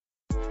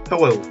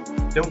Hello,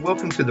 and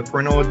welcome to the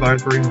Parental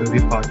Advisory Movie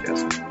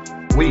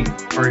Podcast. We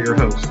are your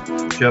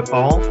hosts, Jeff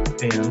Hall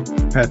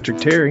and Patrick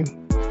Terry.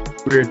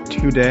 We're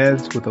two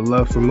dads with a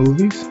love for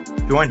movies,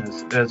 join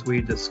us as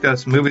we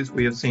discuss movies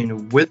we have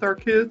seen with our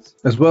kids,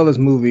 as well as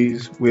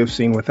movies we have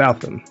seen without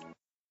them.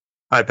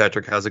 Hi,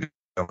 Patrick. How's it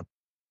going?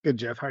 Good,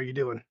 Jeff. How are you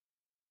doing?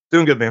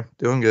 Doing good, man.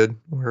 Doing good.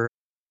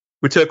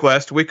 We took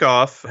last week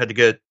off. Had to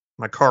get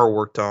my car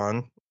worked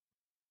on.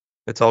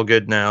 It's all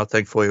good now.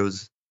 Thankfully, it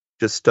was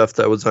just stuff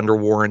that was under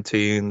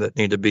warranty and that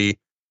needed to be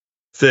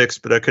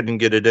fixed, but I couldn't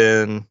get it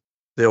in.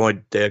 The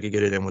only day I could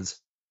get it in was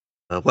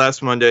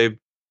last Monday.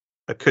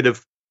 I could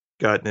have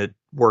gotten it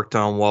worked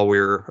on while we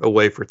were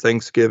away for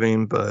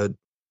Thanksgiving, but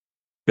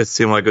it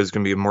seemed like it was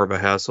going to be more of a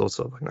hassle.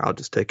 So I'm like, I'll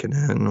just take it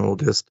in.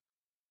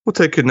 We'll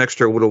take an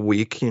extra little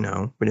week. We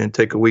didn't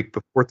take a week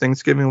before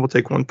Thanksgiving. We'll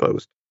take one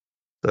post.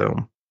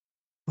 So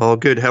all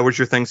good. How was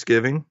your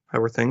Thanksgiving?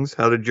 How were things?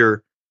 How did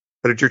your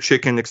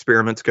chicken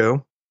experiments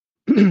go?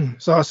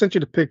 So I sent you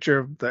the picture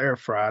of the air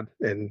fried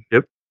and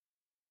Yep.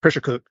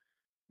 pressure cooked.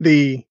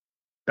 The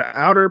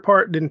outer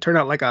part didn't turn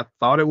out like I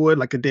thought it would,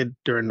 like it did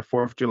during the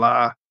 4th of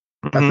July.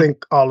 Mm-hmm. I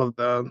think all of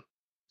the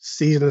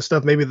seasoning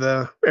stuff, maybe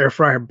the air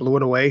fryer blew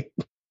it away.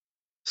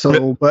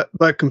 So,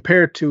 but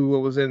compared to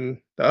what was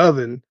in the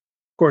oven,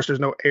 of course, there's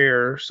no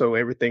air, so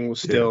everything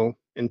was still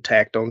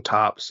intact on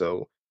top.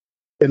 So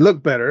it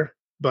looked better,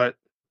 but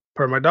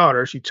per my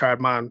daughter, she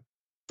tried mine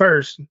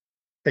first,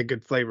 had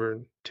good flavor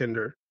and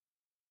tender.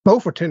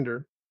 Both were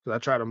tender, because I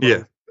tried them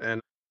both. Yeah.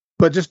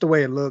 But just the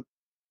way it looked,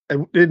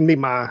 it didn't meet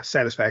my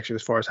satisfaction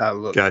as far as how it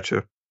looked.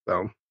 Gotcha.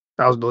 So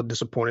I was a little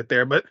disappointed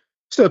there, but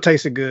still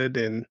tasted good,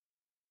 and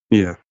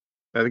yeah,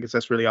 I think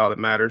that's really all that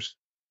matters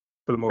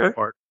for the most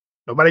part.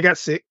 Nobody got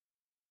sick.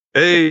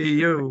 Hey,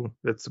 yo,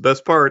 that's the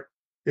best part.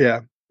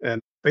 Yeah,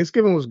 and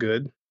Thanksgiving was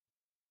good.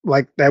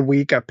 Like that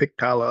week, I picked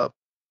Tyler up.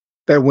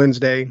 That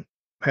Wednesday,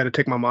 I had to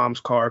take my mom's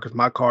car because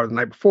my car the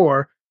night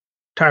before,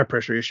 tire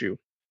pressure issue.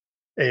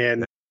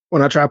 And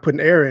when I tried putting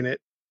air in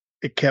it,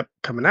 it kept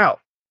coming out.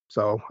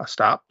 So I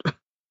stopped,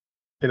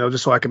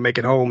 just so I could make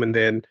it home, and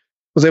then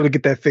was able to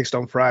get that fixed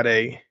on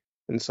Friday.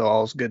 And so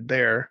all was good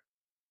there.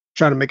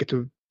 Trying to make it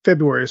to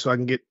February so I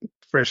can get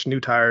fresh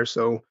new tires.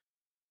 So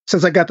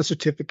since I got the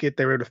certificate,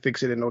 they were able to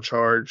fix it at no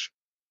charge.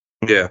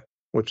 Yeah.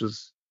 Which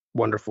was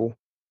wonderful.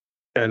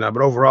 And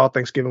but overall,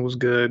 Thanksgiving was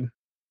good.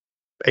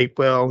 Ate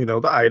well,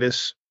 the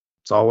itis.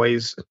 It's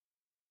always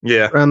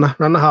around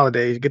the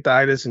holidays. You get the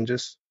itis and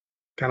just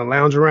kind of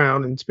lounge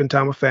around and spend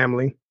time with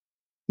family.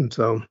 And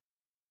so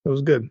it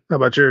was good. How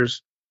about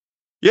yours?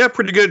 Yeah,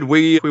 pretty good.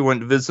 We went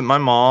to visit my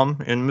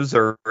mom in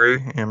Missouri,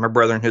 and my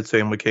brother and his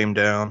family came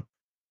down.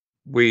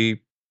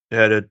 We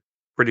had a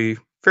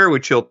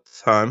fairly chilled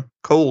time.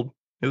 Cold.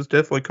 It was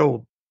definitely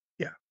cold.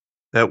 Yeah.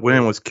 That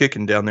wind was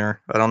kicking down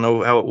there. I don't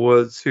know how it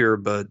was here,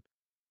 but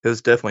it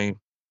was definitely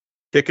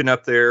kicking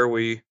up there.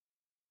 We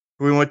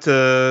went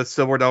to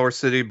Silver Dollar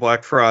City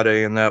Black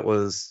Friday, and that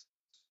was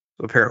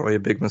apparently a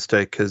big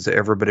mistake because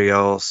everybody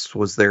else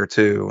was there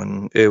too,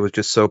 and it was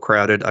just so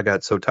crowded. I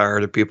got so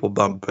tired of people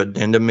bumping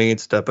into me and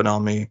stepping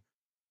on me.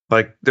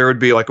 Like there would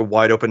be like a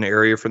wide open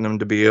area for them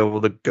to be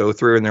able to go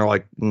through, and they're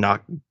like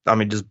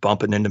just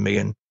bumping into me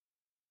and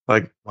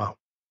like wow,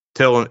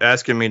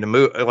 asking me to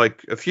move.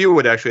 Like a few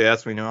would actually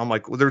ask me, I'm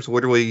like, well, there's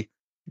literally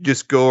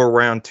just go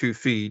around 2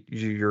 feet.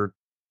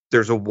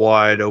 There's a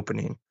wide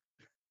opening,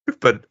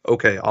 but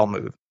okay, I'll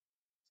move.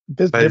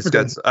 I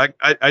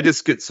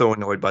just get so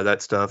annoyed by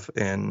that stuff,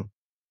 and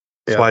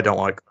that's why I don't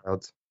like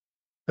crowds.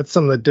 That's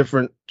some of the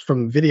different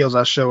from videos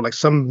I showed. Like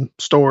some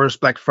stores,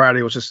 Black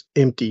Friday was just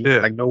empty,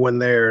 like no one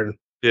there.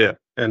 But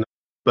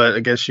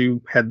I guess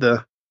you had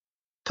the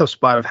tough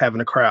spot of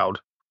having a crowd.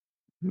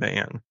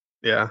 Man,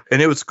 yeah,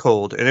 and it was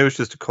cold, and it was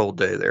just a cold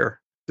day there.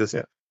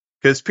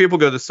 Because people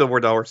go to Silver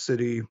Dollar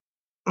City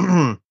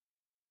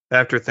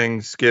after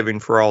Thanksgiving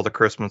for all the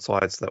Christmas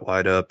lights that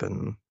light up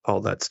and all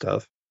that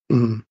stuff.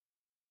 Mm-hmm.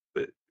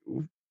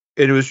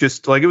 It was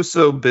just like, it was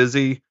so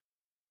busy.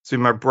 See,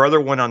 my brother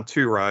went on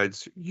 2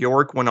 rides.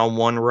 York went on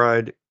 1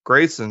 ride.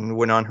 Grayson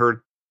went on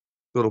her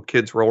little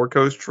kid's roller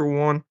coaster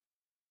one.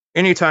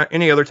 Any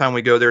other time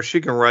we go there,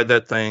 she can ride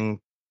that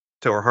thing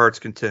to her heart's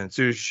content. As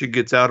soon as she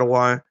gets out of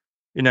line,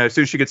 as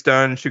soon as she gets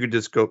done, she could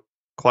just go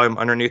climb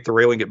underneath the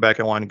railing, get back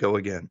in line, and go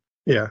again.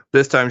 Yeah.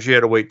 This time she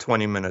had to wait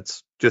 20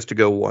 minutes just to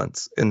go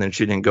once, and then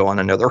she didn't go on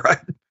another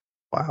ride.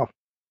 Wow.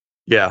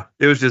 Yeah,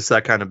 it was just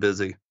that kind of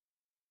busy.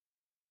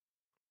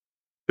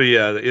 But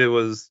yeah, it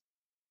was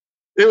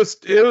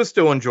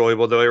still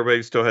enjoyable, though.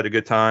 Everybody still had a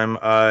good time.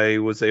 I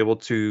was able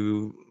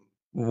to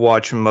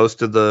watch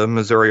most of the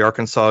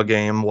Missouri-Arkansas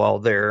game while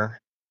there.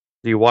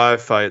 The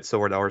Wi-Fi at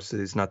Silver Dollar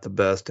City is not the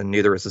best, and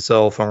neither is the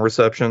cell phone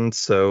reception,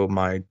 so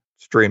my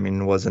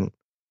streaming wasn't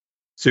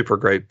super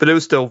great. But it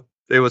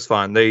was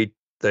fine. They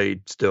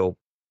still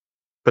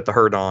put the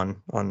hurt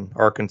on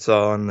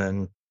Arkansas, and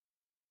then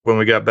when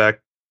we got back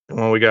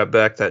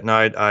that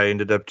night, I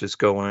ended up just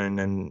going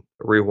and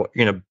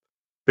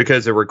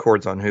because it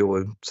records on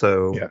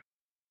Hulu,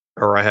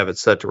 or I have it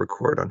set to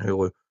record on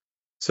Hulu.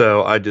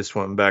 So I just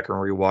went back and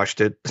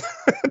rewatched it.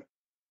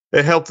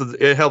 It helps.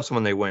 It helps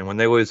when they win. When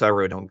they lose, I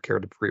really don't care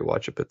to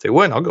rewatch it. But if they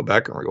win, I'll go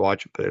back and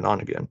rewatch it, put it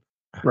on again.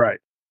 Right.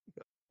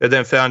 And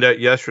then found out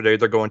yesterday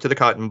they're going to the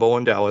Cotton Bowl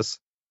in Dallas.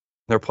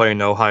 They're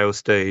playing Ohio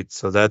State,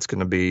 so that's going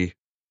to be,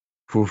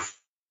 oof,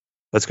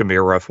 that's going to be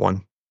a rough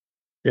one.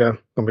 Yeah,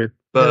 gonna be a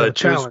But it was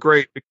challenge.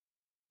 great.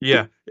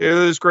 Yeah, it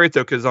was great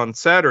though because on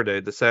Saturday,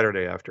 the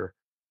Saturday after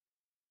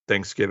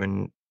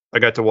Thanksgiving, I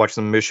got to watch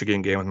the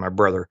Michigan game with my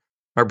brother.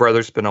 My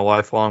brother's been a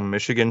lifelong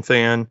Michigan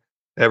fan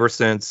ever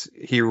since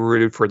he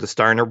rooted for the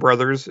Steiner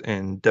brothers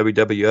in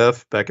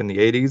WWF back in the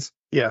 80s.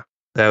 Yeah.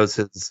 That was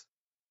his.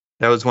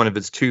 That was one of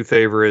his two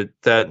favorite.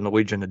 That and the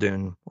Legion of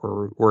Doom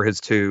were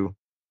his two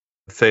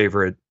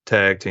favorite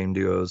tag team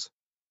duos.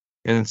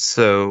 And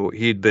so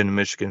he'd been a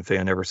Michigan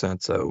fan ever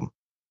since. So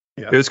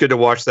Yeah. it was good to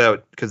watch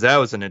that because that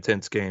was an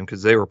intense game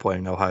because they were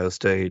playing Ohio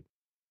State,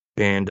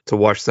 and to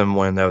watch them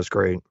win, that was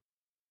great.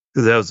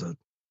 'Cause that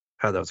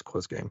was a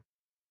close game.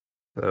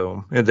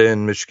 So, and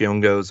then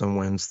Michigan goes and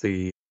wins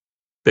the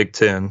Big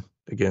Ten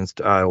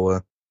against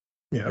Iowa.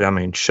 Yeah. I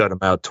mean, shut them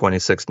out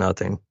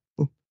 26-0.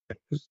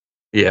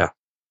 Yeah.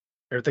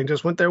 Everything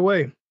just went their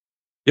way.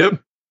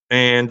 Yep.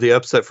 And the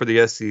upset for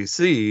the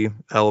SEC,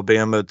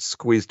 Alabama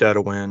squeezed out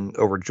a win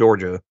over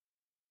Georgia.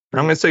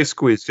 I'm going to say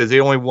squeezed because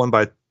they won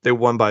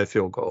by a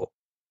field goal.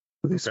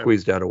 They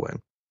squeezed out a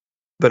win,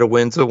 but a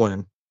win's a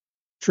win.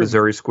 True.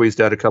 Missouri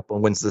squeezed out a couple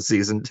of wins this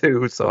season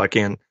too, so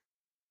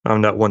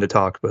I'm not one to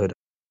talk,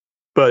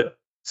 but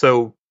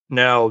so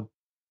now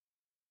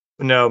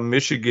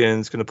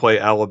Michigan's going to play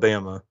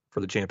Alabama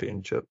for the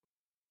championship,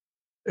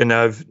 and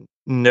I've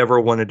never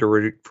wanted to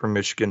root for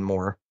Michigan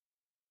more.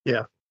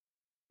 Yeah.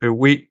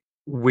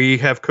 We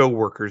have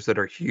coworkers that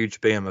are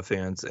huge Bama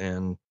fans,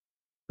 and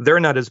they're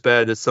not as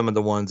bad as some of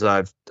the ones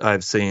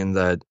I've seen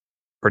that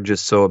are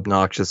just so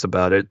obnoxious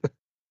about it,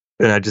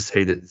 and I just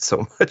hate it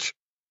so much.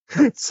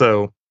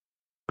 So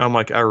I'm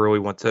like, I really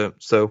want to.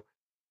 So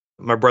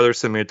my brother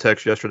sent me a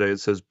text yesterday that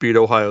says beat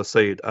Ohio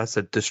State. I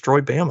said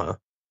destroy Bama.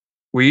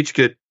 We each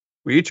get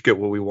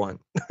what we want.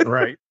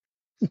 Right.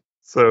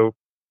 So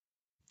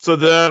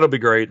that'll be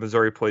great.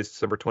 Missouri plays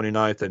December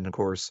 29th, and of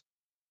course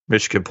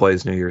Michigan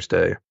plays New Year's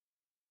Day.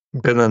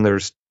 And then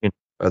there's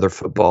other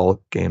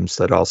football games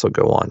that also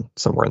go on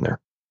somewhere in there.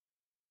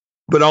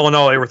 But all in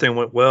all, everything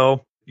went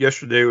well.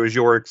 Yesterday was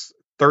York's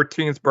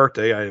 13th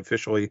birthday. I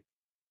officially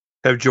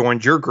have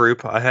joined your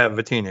group. I have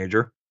a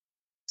teenager.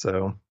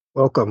 So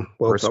welcome.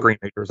 Or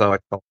screenagers, I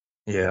like to call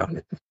it. Yeah.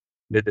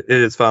 It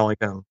has finally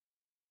come.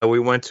 We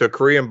went to a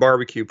Korean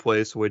barbecue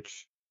place,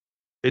 which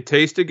it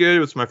tasted good. It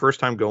was my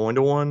first time going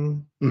to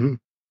one. Mm-hmm.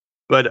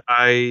 But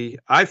I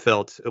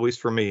felt, at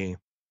least for me,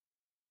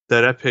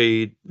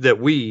 that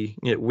we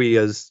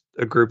as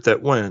a group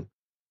that went,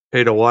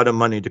 paid a lot of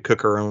money to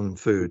cook our own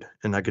food,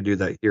 and I could do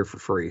that here for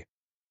free.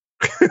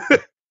 So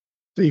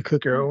you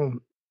cook your own?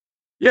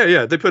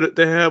 Yeah. They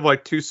have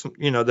like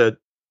that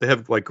they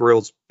have like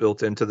grills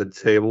built into the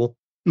table.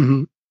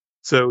 Mm-hmm.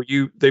 So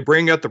they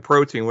bring out the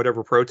protein,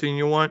 whatever protein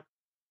you want.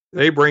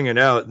 They bring it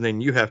out, and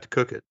then you have to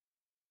cook it.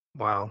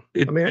 Wow.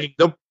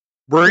 They'll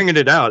bringing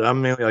it out. I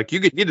mean, like you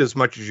can eat as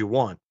much as you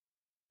want.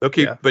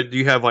 Okay, but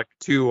you have like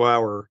a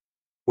 2-hour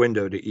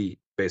window to eat,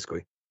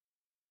 basically.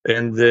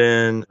 And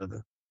then,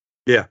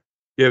 you have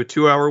a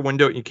 2-hour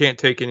window. And you can't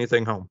take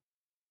anything home.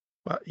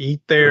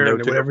 Eat there,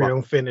 and whatever you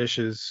don't finish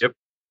is.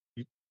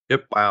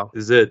 Yep. Wow.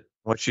 Is it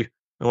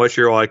unless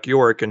you're like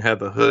York and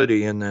have a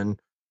hoodie and then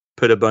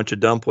put a bunch of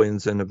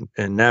dumplings and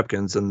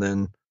napkins and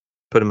then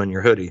put them in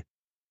your hoodie.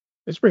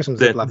 Just bring some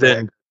Ziploc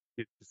bag.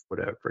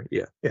 Whatever.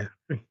 Yeah. Yeah.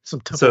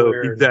 Some Tupperware. So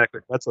exactly.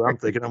 That's what I'm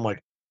thinking. I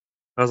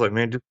was like,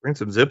 man, just bring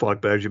some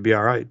Ziploc bags. You'll be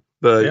all right.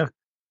 But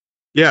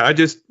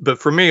but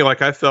for me,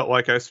 like I felt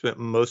like I spent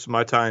most of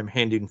my time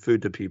handing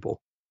food to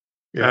people.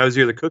 Yeah. I was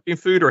either cooking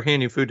food or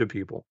handing food to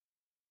people.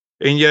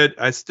 And yet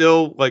we're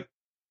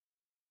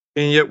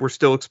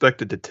still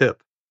expected to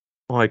tip.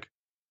 Like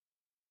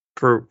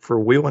for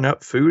wheeling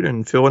up food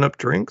and filling up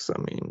drinks. I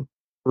mean,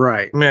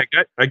 right. I mean,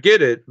 I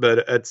get it,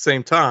 but at the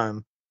same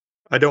time,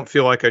 I don't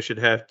feel like I should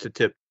have to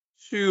tip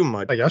too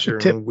much. Like, y'all should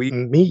tip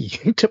me.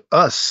 Tip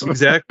us.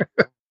 Exactly.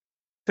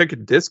 Take a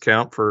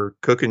discount for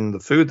cooking the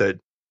food that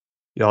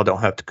y'all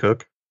don't have to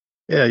cook.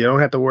 Yeah, you don't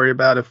have to worry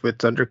about if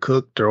it's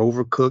undercooked or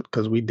overcooked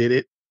because we did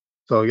it.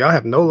 So y'all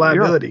have no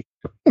liability.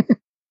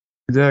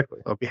 Exactly.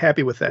 I'll be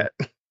happy with that.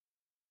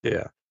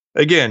 Yeah.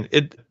 Again,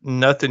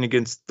 nothing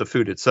against the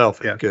food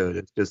itself is good.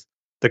 It's just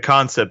the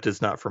concept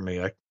is not for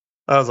me. I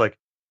was like,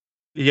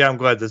 yeah, I'm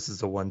glad this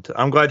is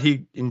I'm glad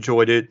he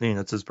enjoyed it.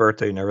 It's his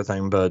birthday and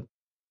everything, but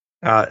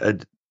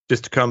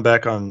just to come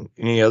back on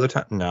any other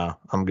time, no,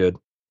 I'm good.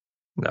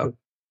 No.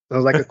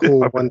 Sounds like a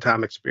cool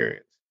one-time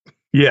experience.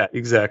 Yeah,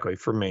 exactly.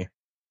 For me.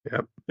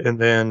 Yep. And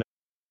then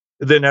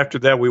after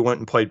that, we went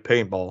and played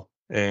paintball,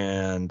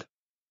 and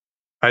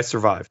I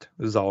survived.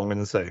 Is all I'm going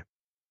to say.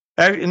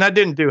 And I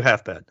didn't do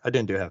half bad. I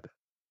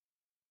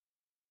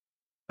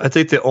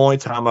think the only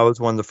time I was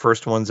one of the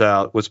first ones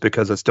out was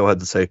because I still had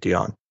the safety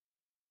on.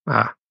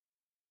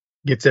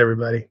 Gets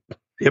everybody.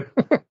 Yep.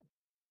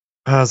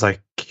 I was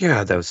like,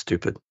 yeah, that was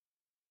stupid.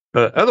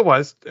 But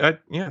otherwise,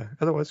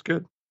 otherwise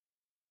good.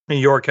 New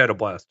York had a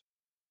blast.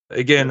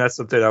 Again, Yep. that's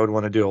something I would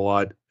want to do a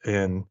lot,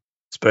 and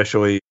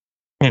especially,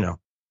 you know,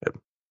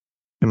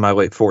 in my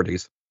late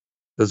 40s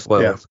as Yeah.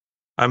 well.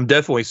 I'm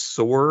definitely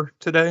sore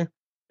today,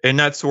 and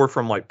not sore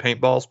from like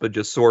paintballs, but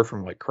just sore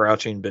from like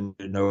crouching,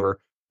 bending over,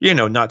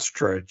 not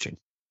stretching.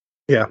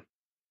 Yeah.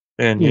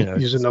 And,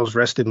 Using those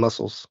rested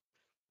muscles.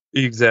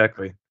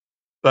 exactly.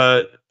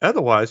 But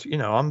otherwise,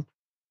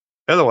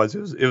 otherwise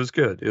it was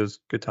good. It was a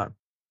good time.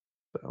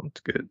 So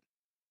it's good.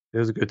 It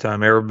was a good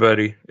time.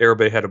 Everybody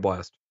had a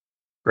blast.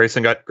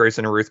 Grayson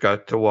and Ruth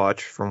got to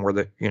watch from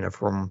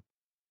from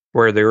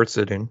where they were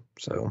sitting.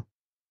 So,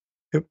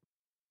 yep.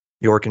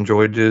 York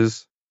enjoyed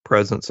his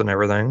presence and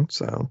everything.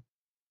 So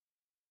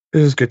it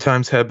was good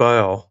times had by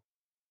all.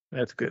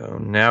 That's good. So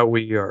now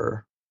we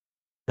are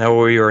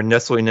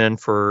nestling in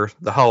for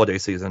the holiday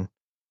season,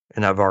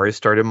 and I've already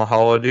started my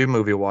holiday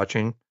movie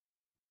watching.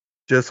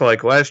 Just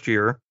like last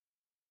year,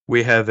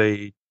 we have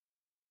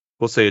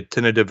we'll say a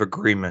tentative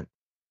agreement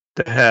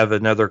to have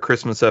another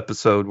Christmas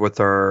episode with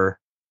our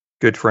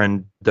good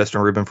friend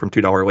Destin Rubin from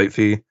 $2 Late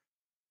Fee,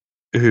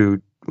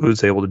 who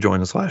was able to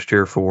join us last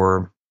year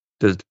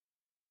to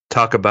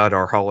talk about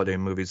our holiday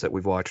movies that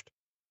we've watched.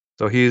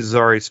 So he's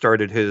already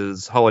started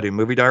his holiday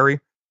movie diary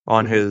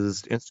on Mhm.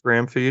 his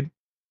Instagram feed.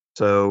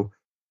 So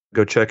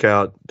go check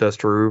out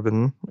Dustin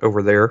Rubin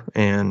over there.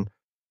 And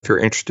if you're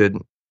interested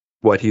in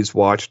what he's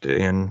watched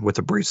and with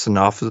a brief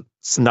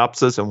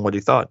synopsis and what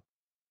he thought.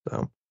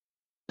 So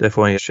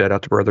definitely a shout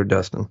out to brother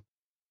Dustin.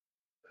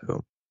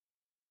 So,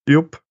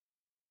 yep.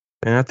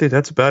 And I think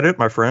that's about it,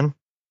 my friend.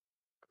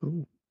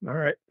 Ooh, all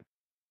right.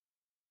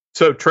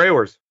 So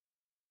trailers.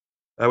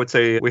 I would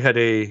say we had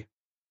a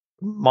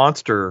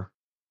monster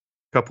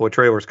couple of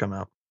trailers come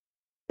out.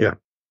 Yeah.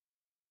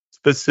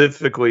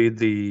 Specifically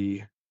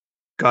the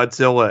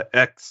Godzilla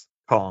X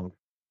Kong.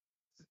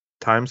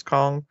 Times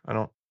Kong?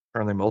 Are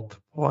they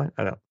multiply?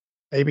 I don't.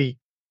 Maybe.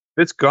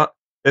 It's got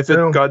if it's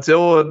Well,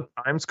 Godzilla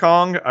times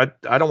Kong,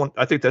 I don't want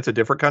I think that's a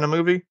different kind of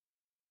movie.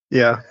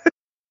 yeah.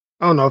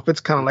 I don't know if it's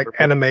kind of like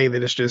anime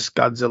that it's just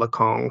Godzilla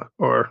Kong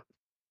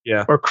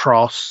Yeah. or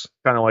Cross.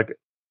 Kind of like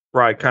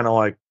right, kind of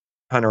like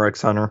Hunter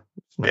x Hunter.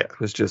 Yeah.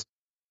 It's just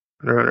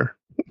Hunter.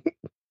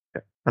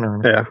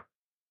 Hunter. Yeah.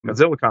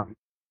 Godzilla Kong.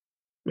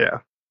 Yeah.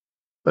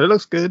 But it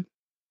looks good.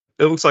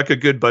 It looks like a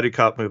good buddy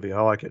cop movie.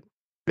 I like it.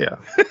 Yeah.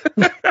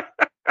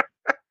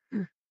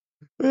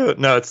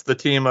 No, it's the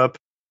team up.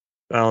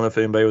 I don't know if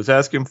anybody was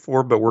asking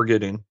for, but we're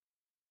getting.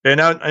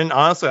 And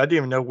honestly, I didn't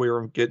even know we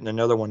were getting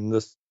another one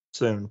this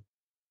soon.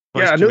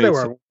 Yeah. Nice to meet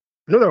some.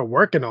 I knew they were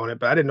working on it,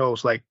 but I didn't know it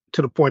was like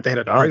to the point they had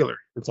a Done. trailer.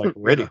 It's like Yeah.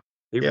 ready.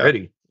 They Yeah.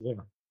 ready. Yeah.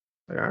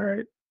 All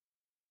right.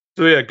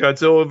 So yeah,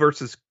 Godzilla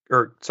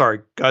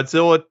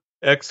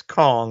X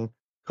Kong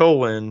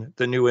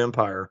the new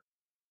empire.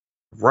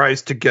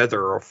 Rise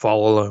together or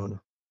fall alone.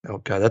 Oh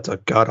god, that's a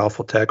god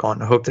awful tag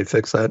on. I hope they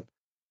fix that.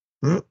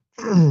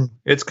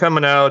 It's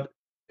coming out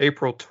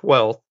April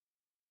 12th.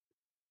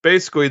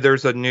 Basically,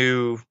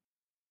 we're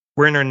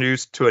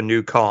introduced to a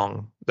new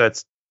Kong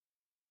that's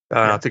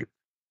Yeah. I think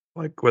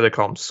like what they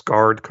call him,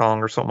 scarred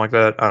Kong or something like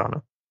that. I don't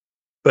know,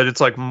 but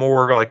it's like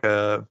more like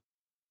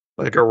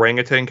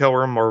orangutan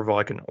color, more of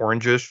like an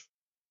orangish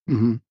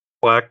Hmm.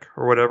 black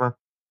or whatever.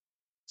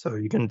 So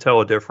you can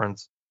tell a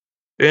difference.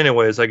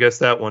 Anyways, I guess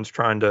that one's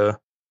trying to,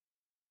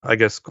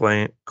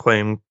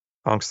 claim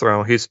Kong's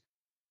throne. He's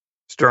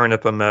stirring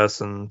up a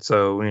mess, and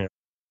so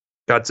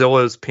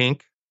Godzilla is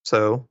pink,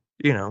 so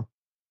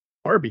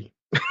Barbie.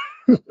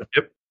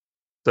 yep.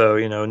 So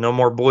no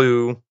more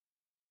blue,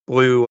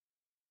 blue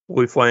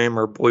flame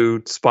or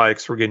blue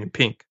spikes. We're getting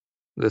pink.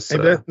 Maybe This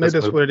that's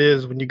movie. what it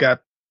is when you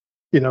got,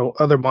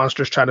 other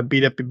monsters try to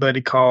beat up your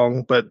buddy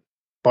Kong, but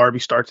Barbie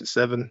starts at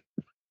 7.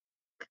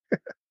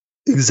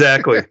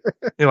 Exactly.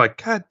 You're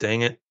like, God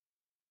dang it.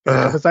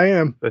 Gotta go as I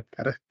am. But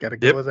Gotta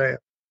go yep, as I am.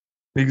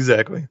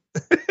 exactly.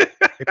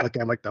 They look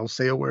at him like, don't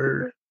say a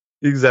word.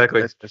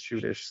 Exactly. Let's just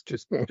shoot it.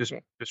 Just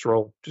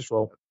roll. Just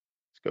roll.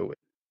 Let's go with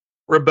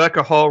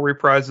Rebecca Hall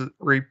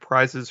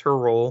reprises her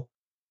role,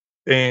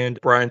 and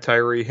Brian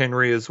Tyree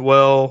Henry as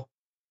well.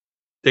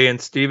 Dan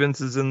Stevens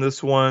is in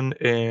this one,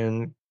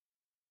 and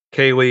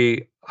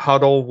Kaylee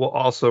Huddle will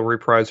also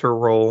reprise her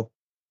role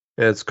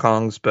as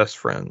Kong's best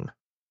friend.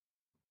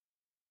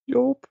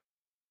 Yup.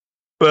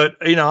 But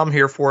I'm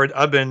here for it.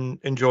 I've been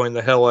enjoying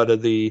the hell out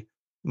of the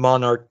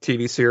Monarch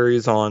TV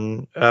series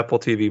on Apple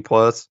TV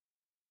Plus.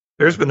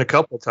 There's been a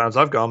couple of times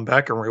I've gone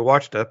back and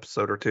rewatched an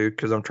episode or two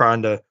because I'm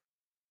trying to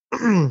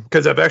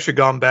because I've actually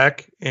gone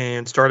back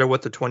and started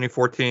with the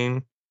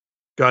 2014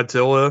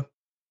 Godzilla,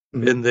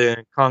 it. and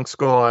then Kong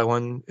Skull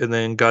Island, and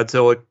then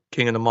Godzilla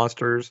King of the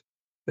Monsters,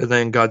 and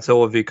then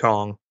Godzilla v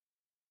Kong,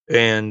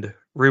 and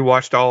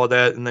rewatched all of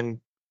that, and then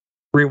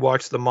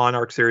rewatched the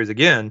Monarch series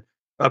again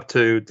up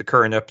to the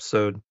current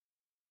episode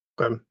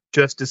Okay.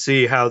 just to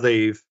see how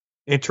they've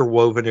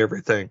interwoven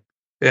everything.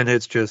 And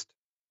it's just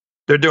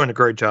they're doing a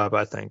great job,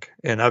 I think,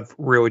 and I've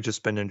really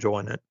just been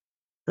enjoying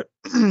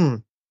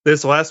it.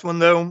 This last one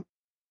though,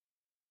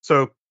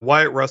 so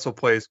Wyatt Russell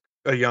plays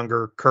a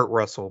younger Kurt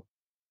Russell,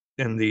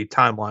 in the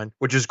timeline,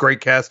 which is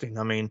great casting.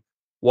 I mean,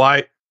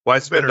 why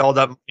spend Better. all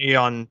that money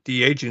on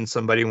de-aging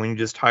somebody when you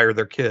just hire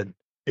their kid?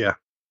 Yeah.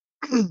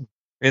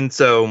 And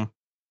so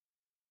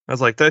I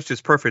was like, that's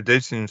just perfect. They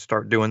just need to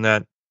start doing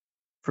that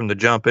from the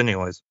jump,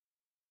 anyways.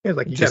 It's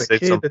like you got a Just save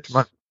kid some money.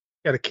 that's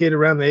got a kid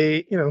around the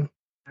age,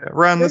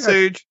 Around this yeah,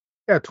 age,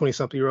 got a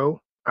 20-something-year-old.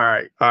 All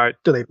right. all right.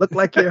 Do they look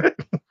like you?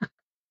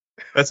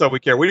 That's all we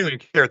care. We don't even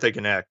care if they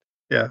can act.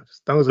 Yeah.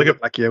 As long as they Look at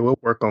look like you, we'll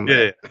work on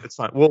that. yeah, it's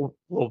fine.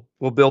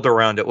 We'll build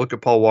around it. Look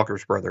at Paul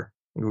Walker's brother.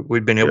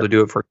 We've been able Yeah. to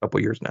do it for a couple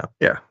years now.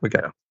 Yeah. We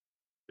got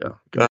Yeah.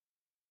 it.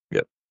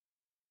 Yep.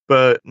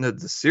 But the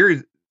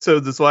series. So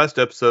this last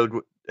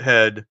episode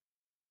had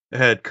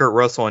Kurt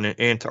Russell in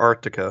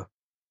Antarctica.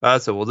 I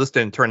said, well, this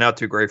didn't turn out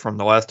too great from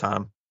the last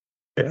time.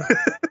 Yeah.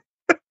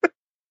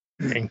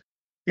 Dang.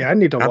 Yeah. I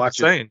need to I'm watch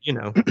just saying,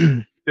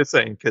 just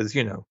saying, because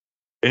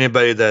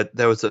anybody that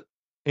was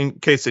in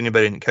case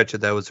anybody didn't catch it,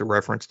 that was a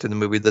reference to the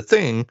movie The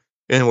Thing,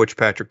 in which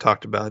Patrick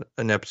talked about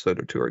an episode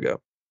or two ago.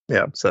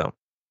 Yeah. So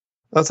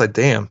I was like,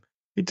 damn,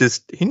 he needs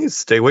to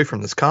stay away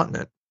from this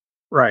continent.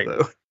 Right.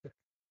 So,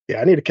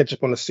 Yeah. I need to catch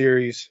up on the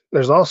series.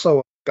 There's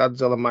also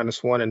Godzilla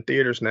 -1 in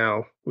theaters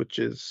now, which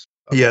is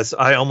yes,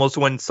 I almost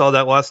went and saw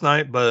that last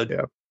night, but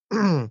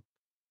yeah.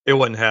 it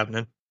wasn't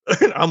happening.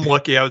 I'm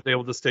lucky I was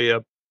able to stay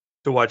up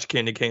to watch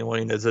Candy Cane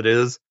Lane as it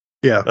is.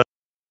 Yeah.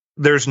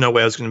 There's no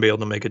way I was going to be able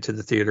to make it to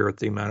the theater at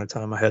the amount of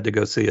time I had to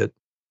go see it.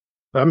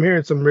 I'm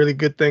hearing some really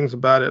good things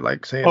about it,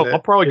 like saying that I'll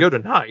probably go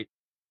tonight.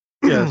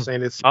 yeah,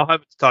 saying it's I'll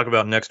have it to talk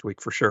about next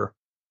week for sure.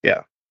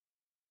 yeah.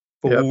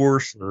 For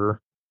sure.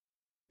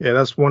 Yeah,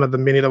 that's one of the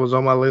many that was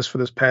on my list for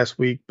this past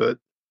week, but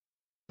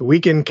the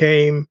weekend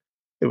came,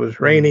 it was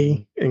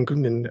rainy and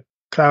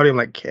cloudy. I'm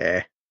like,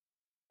 yeah,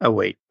 I'll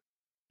wait.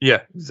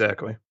 Yeah,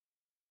 exactly.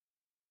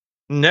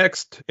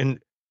 Next, in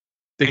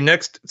the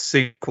next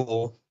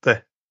sequel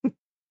that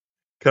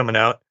coming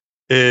out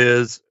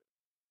is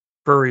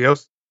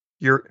Furiosa.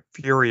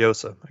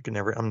 Furiosa.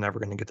 I'm never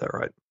going to get that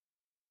right.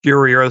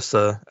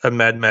 Furiosa, a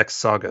Mad Max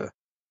saga.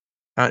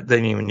 They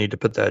didn't even need to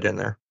put that in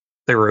there.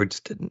 They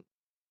just didn't.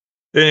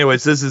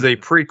 Anyways, this is a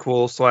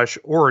prequel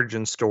 /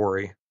 origin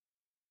story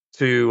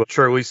to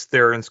Charlize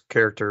Theron's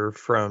character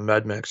from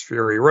Mad Max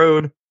Fury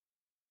Road.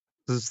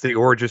 This is the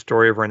origin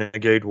story of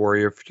renegade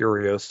warrior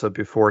Furiosa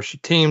before she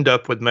teamed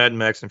up with Mad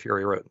Max and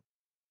Fury Road.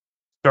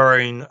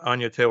 Starring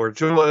Anya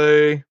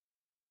Taylor-Joy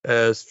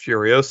as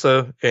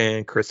Furiosa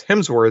and Chris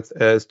Hemsworth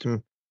as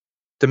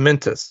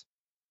Dementus,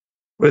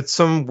 with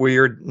some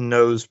weird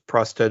nose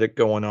prosthetic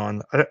going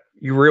on. I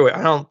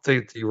don't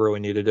think you really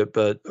needed it,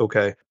 but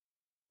okay.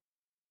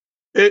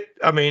 It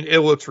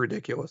looks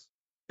ridiculous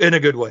in a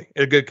good way,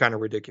 a good kind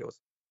of ridiculous.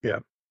 Yeah.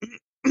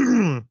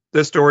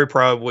 This story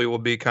probably will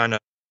be kind of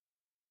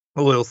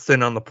a little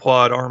thin on the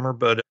plot armor,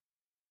 but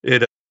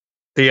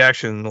the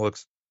action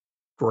looks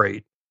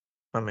great.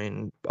 I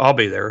mean, I'll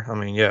be there. I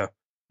mean, yeah.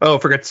 Oh, I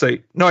forgot to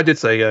say. No, I did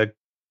say.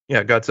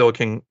 Yeah, Godzilla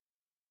King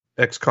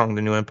X Kong: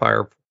 The New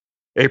Empire,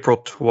 April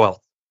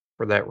 12th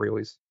for that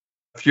release.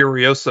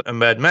 Furiosa and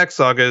Mad Max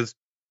Saga is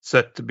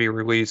set to be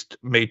released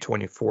May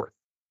 24th.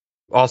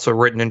 Also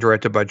written and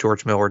directed by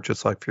George Miller,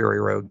 just like Fury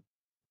Road.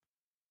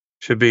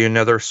 Should be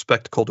another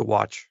spectacle to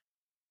watch.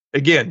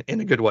 Again, in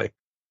a good way.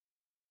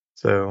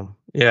 So,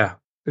 yeah,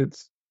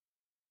 it's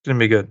going to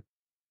be good.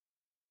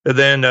 And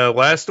then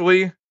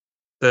lastly,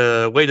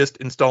 the latest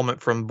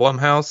installment from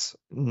Blumhouse,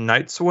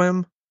 Night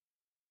Swim.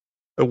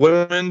 A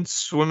woman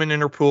swimming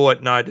in her pool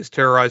at night is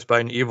terrorized by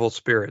an evil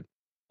spirit.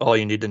 All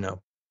you need to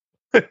know.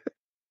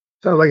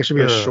 Sounds like it should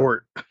be a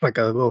short, like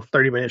a little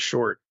 30-minute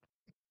short.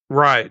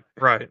 Right.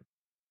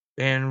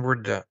 And we're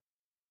done.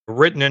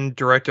 Written and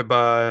directed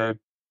by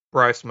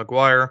Bryce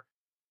McGuire,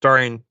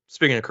 starring,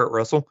 speaking of Kurt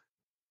Russell,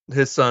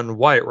 his son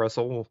Wyatt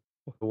Russell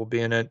will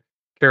be in it.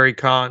 Carrie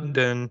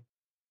Condon,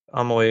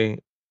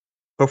 Amelie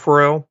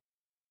Poffarel,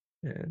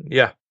 and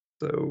yeah,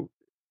 so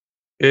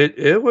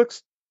it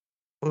looks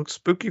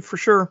spooky for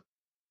sure.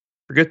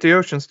 Forget the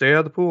ocean, stay out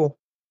of the pool.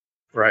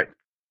 Right.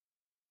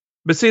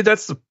 But see,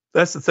 that's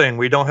the thing.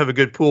 We don't have a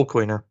good pool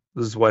cleaner.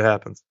 This is what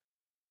happens.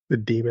 The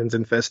demons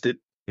infested.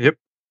 Yep,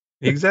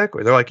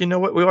 exactly. They're like, you know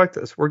what? We like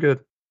this. We're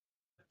good.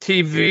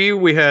 TV.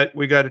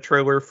 We got a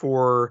trailer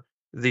for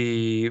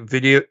the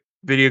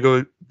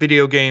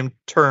video game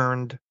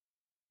turned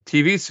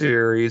TV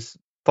series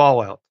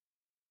Fallout.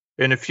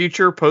 In a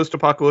future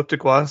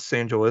post-apocalyptic Los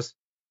Angeles,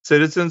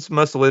 citizens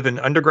must live in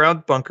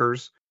underground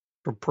bunkers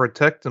to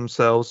protect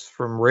themselves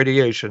from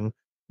radiation,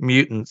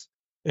 mutants,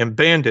 and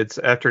bandits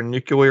after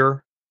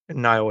nuclear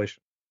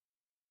annihilation.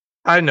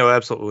 I know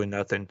absolutely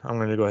nothing. I'm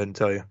going to go ahead and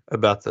tell you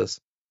about this.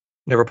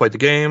 Never played the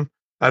game.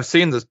 I've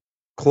seen the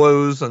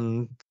clothes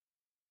and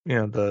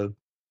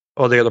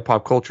all the other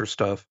pop culture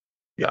stuff.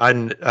 Yeah,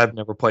 I've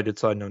never played it,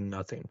 so I know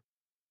nothing.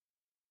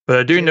 But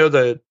I do know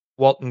that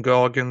Walton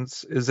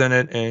Goggins is in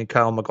it and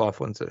Kyle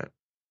MacLachlan's in it,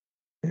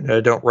 and I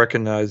don't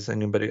recognize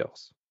anybody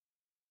else.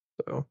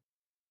 So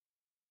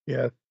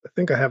yeah, I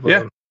think I have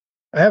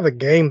a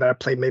game that I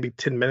played maybe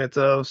 10 minutes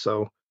of,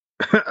 so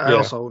I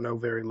also know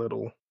very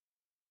little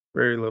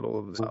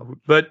of this.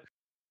 But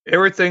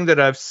everything that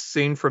I've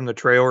seen from the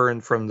trailer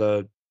and from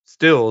the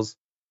stills,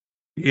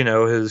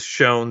 has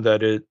shown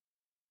that it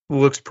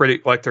looks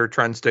pretty like they're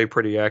trying to stay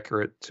pretty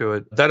accurate to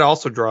it. That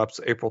also drops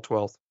April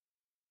 12th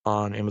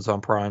on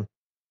Amazon Prime.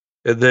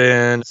 And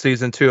then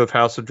season 2 of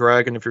House of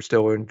Dragon, if you're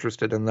still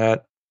interested in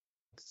that,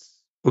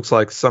 looks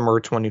like summer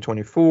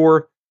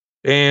 2024.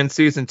 And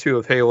season 2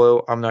 of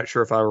Halo, I'm not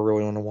sure if I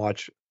really want to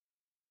watch,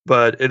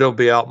 but it'll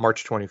be out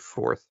March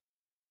 24th.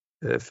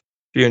 If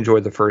you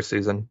enjoyed the first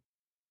season,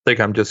 I think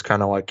I'm just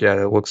kind of like,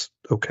 yeah, it looks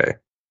okay.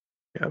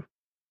 Yeah.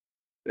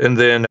 And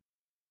then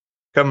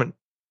coming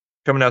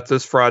out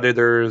this Friday,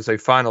 there's a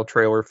final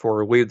trailer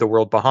for Leave the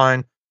World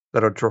Behind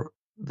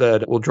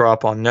that will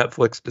drop on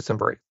Netflix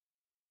December 8th.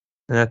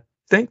 And I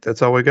think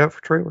that's all we got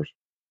for trailers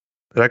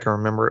that I can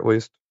remember, at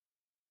least.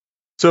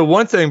 So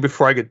one thing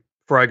before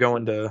I go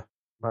into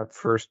my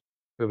first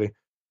movie,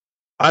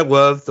 I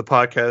love the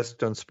podcast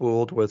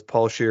Unspooled with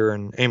Paul Scheer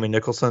and Amy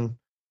Nicholson.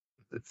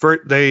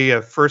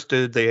 They first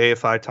did the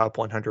AFI Top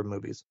 100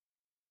 movies.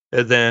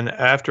 And then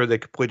after they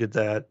completed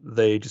that,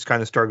 they just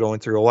kind of start going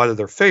through a lot of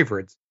their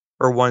favorites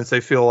or ones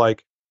they feel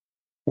like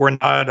we're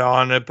not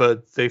on it,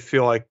 but they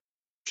feel like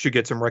should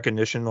get some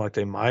recognition like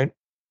they might.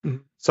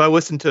 Mhm. So I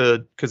listened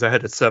to, because I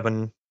had a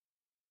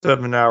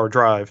 7-hour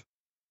drive,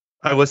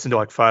 I listened to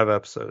like 5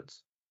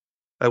 episodes.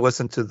 I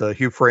listened to the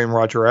Hugh Frame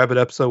Roger Rabbit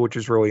episode, which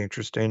is really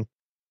interesting.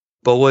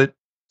 Bullet,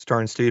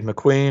 starring Steve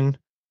McQueen.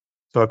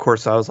 So of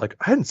course I was like,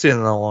 I hadn't seen it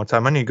in a long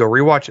time. I need to go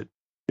rewatch it.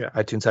 Yeah.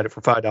 iTunes had it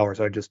for $5.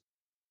 I just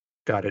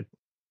got it.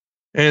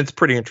 And it's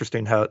pretty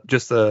interesting how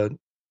just the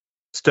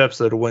steps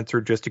that it went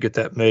through just to get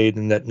that made,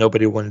 and that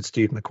nobody wanted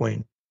Steve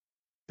McQueen.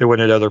 They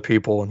wanted other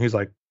people, and he's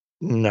like,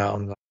 no,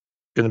 I'm not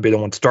going to be the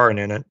one starring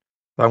in it.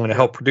 If I'm going to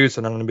help produce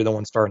it, I'm going to be the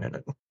one starring in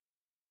it.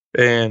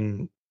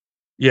 And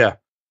yeah.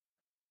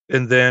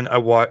 And then I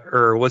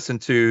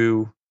listened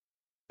to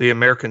the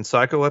American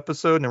Psycho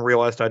episode and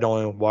realized I'd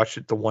only watched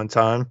it the one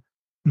time.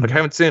 Like, I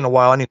haven't seen it in a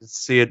while. I need to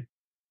see it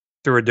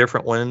through a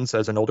different lens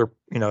as an older,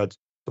 as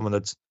someone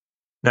that's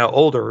now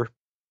older.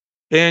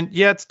 And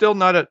yeah, it's still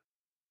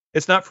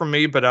it's not for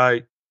me, but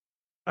I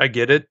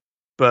get it.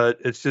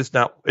 But it's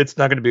not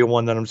going to be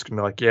one that I'm just going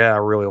to be like, yeah, I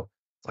really, it's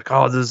like,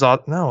 oh, this is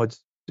all. No,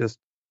 it's just,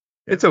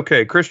 it's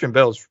okay. Christian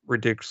Bale's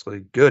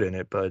ridiculously good in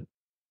it, but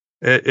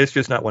it's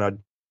just not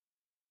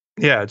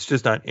it's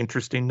just not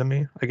interesting to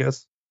me, I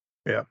guess.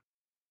 Yeah.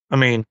 I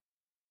mean,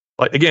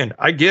 like, again,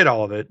 I get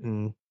all of it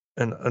and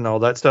all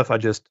that stuff.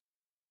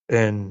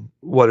 And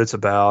what it's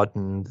about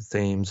and the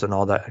themes and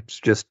all that. It's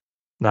just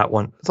not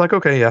one. It's like,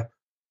 okay, yeah,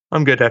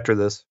 I'm good after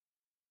this.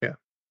 Yeah.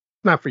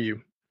 Not for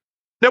you.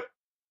 Nope.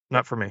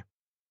 Not for me.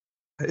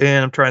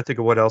 And I'm trying to think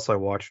of what else I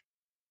watched.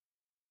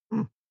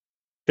 Can't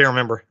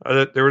remember.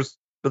 There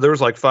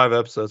was like 5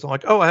 episodes. I'm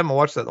like, oh, I haven't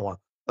watched that in a while.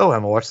 Oh, I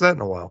haven't watched that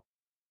in a while.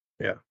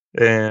 Yeah.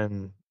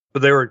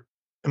 But they were,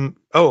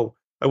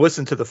 I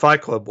listened to the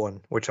Fight Club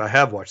one, which I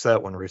have watched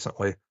that one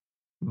recently.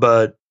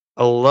 But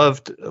I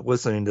loved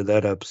listening to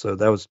that episode.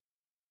 That was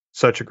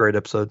such a great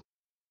episode.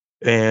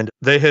 And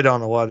they hit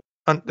on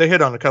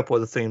a couple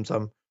of the themes.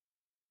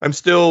 I'm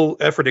still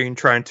efforting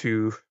trying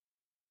to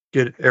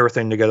get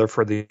everything together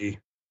for the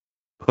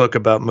book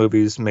about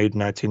movies made in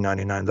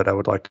 1999 that I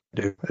would like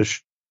to do, as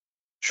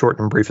short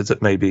and brief as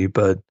it may be.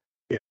 But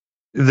yeah,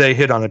 they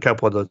hit on a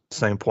couple of the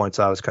same points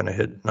I was kind of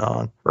hitting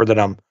on, or that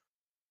I'm,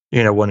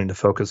 wanting to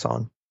focus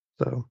on.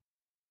 So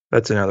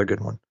that's another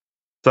good one.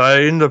 So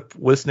I ended up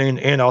listening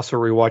and also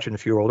rewatching a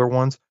few older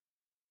ones.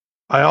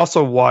 I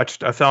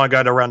finally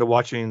got around to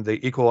watching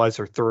The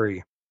Equalizer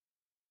 3.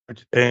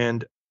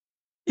 And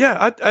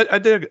yeah, I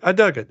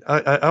dug it.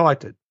 I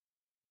liked it.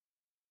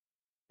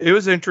 It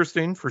was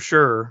interesting for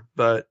sure,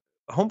 but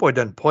Homeboy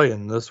doesn't play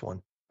in this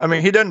one. I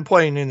mean, he doesn't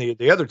play in any of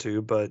the other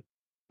two, but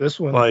this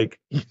one, like,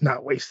 he's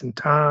not wasting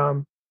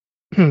time.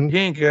 He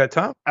ain't got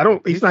time.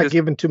 He's not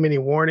giving too many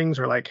warnings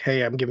or like,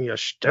 hey, I'm giving you a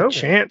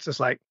chance. It's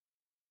like,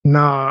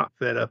 nah,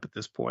 fed up at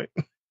this point.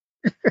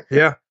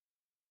 Yeah.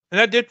 And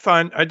I did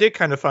kind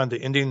of find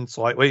the ending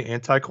slightly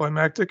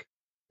anticlimactic.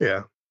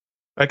 Yeah.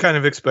 I kind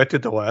of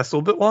expected to last a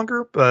little bit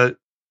longer, but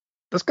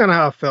that's kind of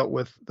how I felt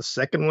with the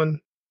second one.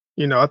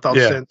 I thought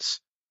since,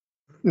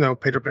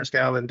 Pedro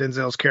Pascal and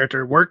Denzel's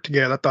character worked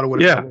together, I thought it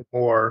would have been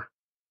more.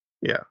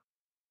 Yeah.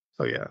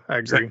 So yeah, I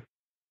agree.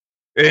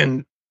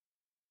 And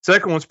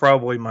second one's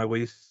probably my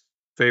least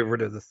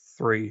favorite of the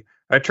 3.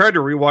 I tried to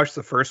rewatch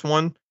the first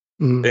one,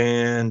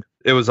 and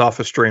it was off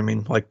of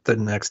streaming like the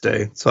next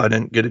day, so I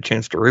didn't get a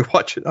chance to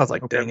rewatch it. I was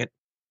like, dang it.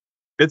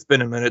 It's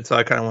been a minute, so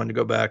I kind of wanted to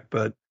go back.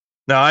 But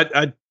no,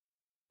 I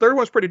third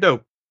one's pretty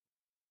dope.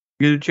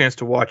 Get a chance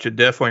to watch it,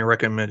 definitely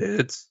recommend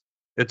it.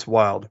 It's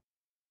wild.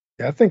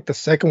 Yeah, I think the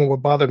second one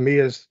would bother me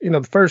is,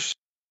 the first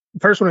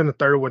one and the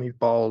third one he's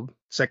bald.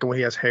 Second one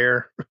he has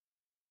hair.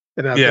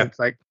 And I think it's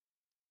like,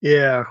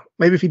 yeah,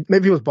 maybe if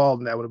he was bald,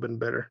 and that would have been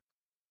better.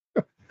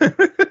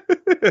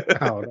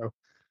 I don't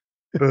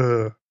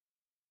know.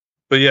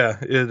 But yeah,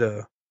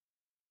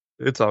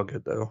 it's all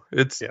good though.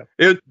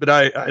 But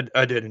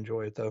I did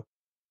enjoy it though.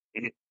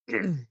 It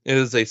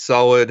is a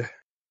solid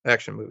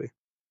action movie.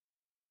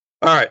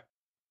 All right.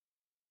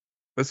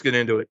 let's get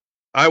into it.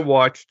 I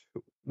watched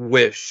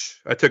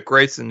Wish. I took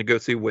Grayson to go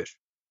see Wish.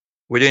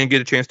 We didn't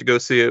get a chance to go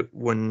see it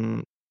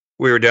when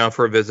we were down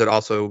for a visit.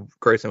 Also,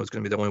 Grayson was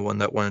going to be the only one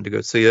that wanted to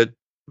go see it.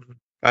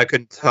 I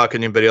couldn't talk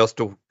anybody else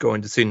to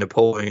going to see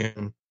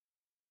Napoleon,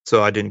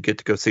 so I didn't get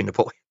to go see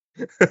Napoleon.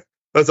 I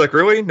was like,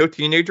 really? No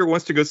teenager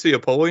wants to go see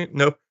Napoleon?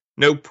 No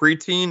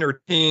preteen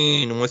or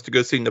teen wants to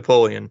go see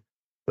Napoleon.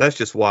 That's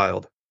just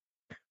wild.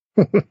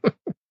 They're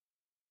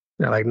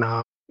like,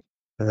 nah.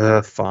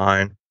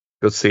 Fine.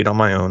 Go see it on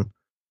my own.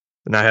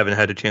 And I haven't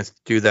had a chance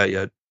to do that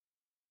yet.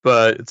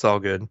 But it's all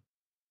good.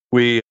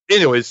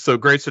 Anyways, so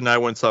Grace and I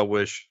went and saw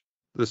Wish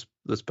this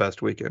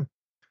past weekend.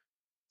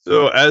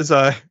 So as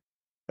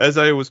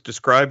I was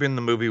describing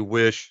the movie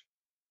Wish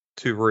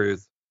to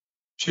Ruth,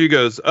 she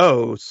goes,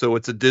 "Oh, so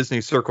it's a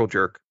Disney circle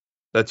jerk."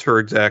 That's her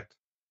exact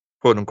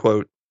quote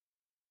unquote.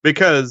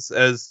 Because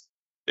as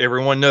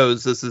everyone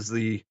knows, this is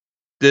the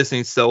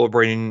Disney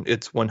celebrating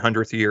its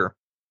 100th year.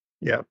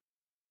 Yeah.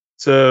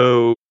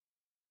 So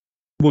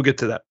we'll get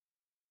to that.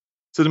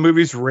 So the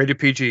movie's rated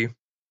PG,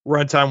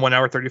 runtime 1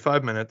 hour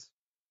 35 minutes.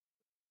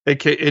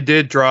 It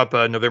did drop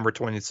November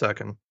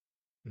 22nd.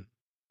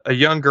 A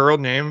young girl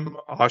named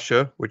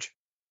Asha, which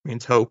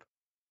means hope,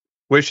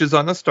 wishes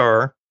on a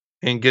star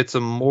and gets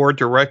a more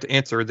direct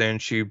answer than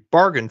she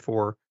bargained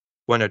for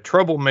when a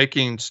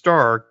troublemaking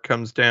star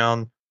comes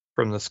down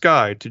from the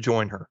sky to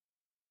join her.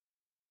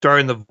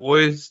 Starring the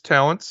voice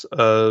talents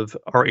of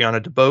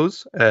Ariana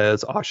DeBose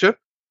as Asha,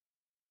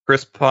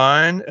 Chris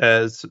Pine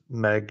as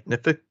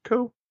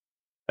Magnifico,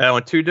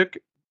 Alan Tudyk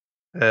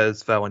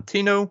as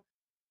Valentino,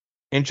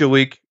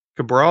 Angelique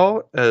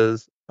Cabral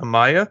as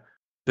Amaya,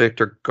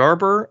 Victor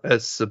Garber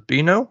as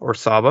Sabino or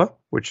Saba,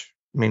 which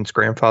means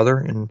grandfather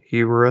in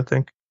Hebrew, I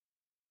think.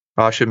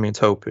 Asha means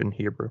hope in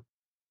Hebrew.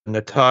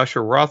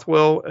 Natasha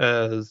Rothwell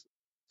as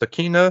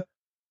Sakina,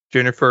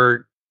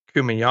 Jennifer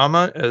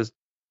Kumiyama as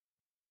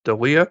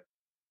Dalia,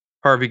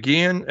 Harvey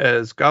Guillen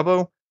as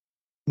Gabo,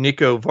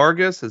 Nico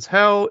Vargas as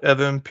Hal,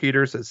 Evan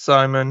Peters as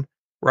Simon,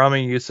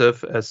 Rami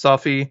Youssef as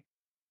Safi,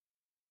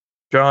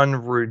 John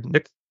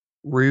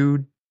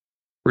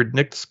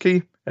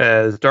Rudnitsky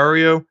as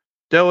Dario,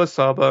 Della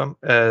Saba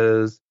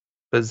as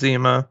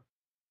Bazima,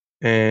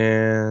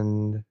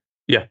 and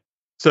yeah.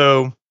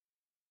 So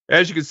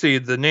as you can see,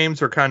 the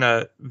names are kind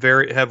of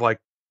have like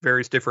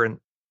various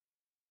different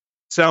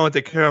sound like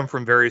they come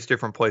from various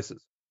different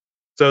places.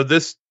 So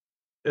this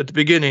at the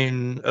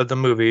beginning of the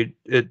movie,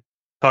 it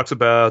talks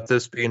about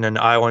this being an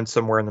island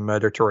somewhere in the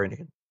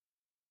Mediterranean.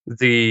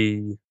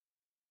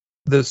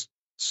 This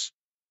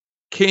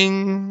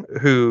king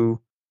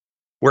who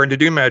learned to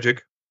do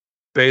magic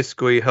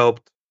basically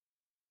helped.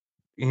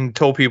 He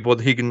told people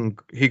that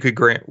he could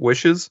grant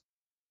wishes,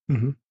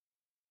 Mm-hmm.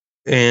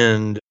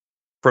 and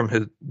from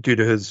his due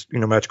to his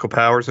magical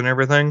powers and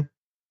everything.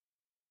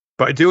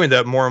 By doing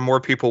that, more and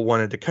more people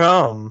wanted to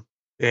come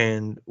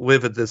and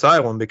live at this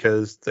island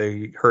because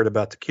they heard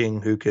about the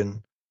king who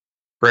can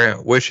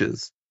grant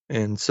wishes.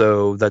 And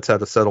so that's how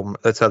this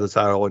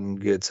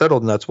island gets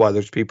settled, and that's why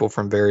there's people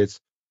from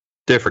various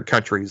different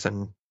countries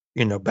and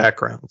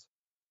backgrounds,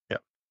 yeah,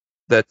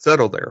 that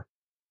settle there.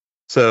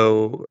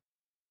 So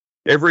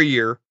every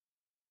year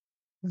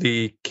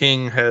the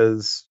king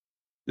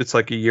it's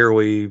like a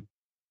yearly,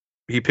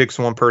 he picks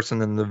one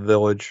person in the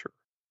village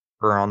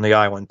or on the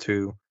island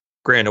to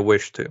grant a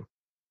wish to.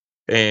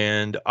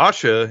 And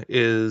Asha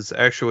is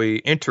actually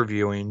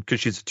interviewing because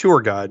she's a tour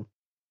guide.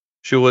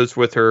 She lives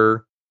with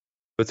her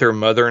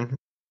mother and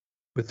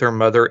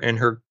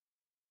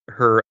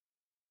her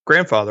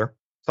grandfather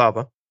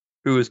Saba,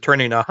 who is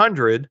turning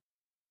 100.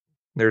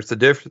 There's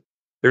the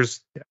There's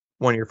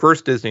one of your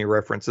first Disney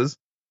references.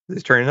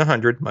 He's turning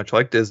 100, much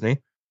like Disney,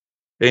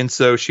 and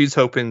so she's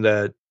hoping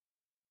that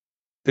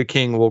the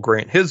king will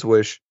grant his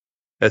wish,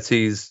 as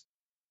he's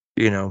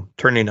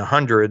turning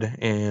 100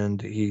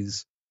 and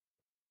he's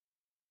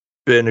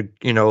been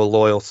a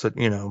loyal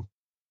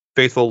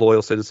faithful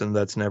loyal citizen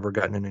that's never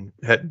been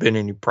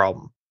any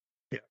problem.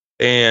 Yeah.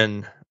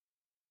 And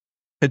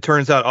it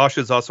turns out Asha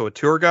is also a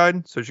tour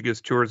guide, so she gives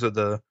tours of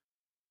the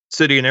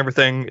city and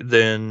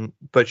everything.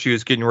 But she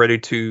was getting ready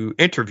to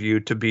interview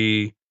to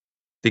be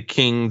the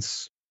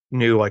king's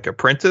new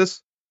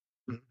apprentice,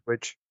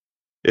 which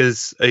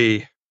is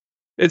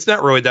it's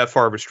not really that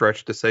far of a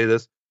stretch to say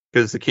this,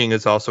 because the king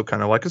is also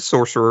kind of like a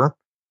sorcerer.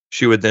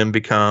 She would then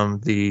become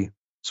the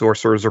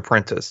sorcerer's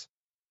apprentice,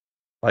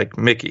 like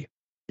Mickey.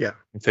 Yeah.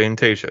 In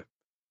Fantasia.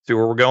 See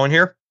where we're going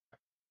here?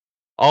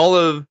 All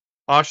of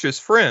Asha's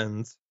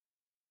friends,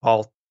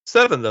 all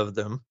 7 of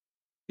them,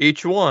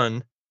 each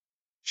one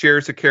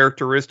shares a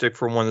characteristic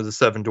from one of the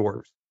 7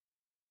 dwarves.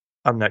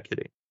 I'm not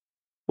kidding.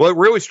 What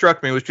really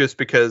struck me was just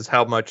because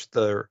how much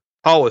the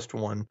tallest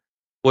one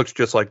looks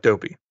just like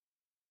Dopey.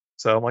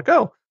 So I'm like,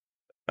 oh,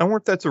 I wonder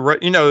if that's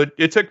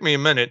it took me a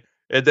minute.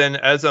 And then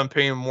as I'm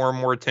paying more and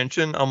more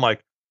attention, I'm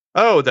like,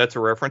 oh, that's a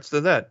reference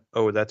to that.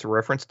 Oh, that's a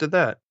reference to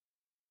that.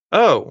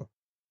 Oh,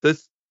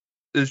 this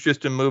is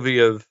just a movie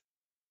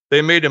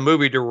they made a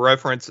movie to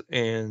reference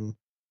and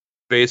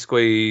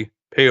basically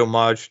pay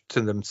homage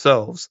to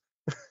themselves.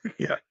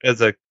 Yeah.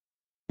 as a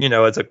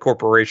as a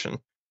corporation,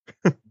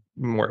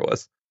 more or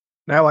less.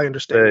 Now I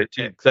understand your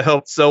To, text.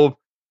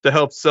 to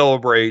help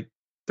celebrate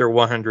their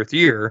 100th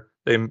year.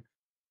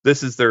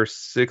 This is their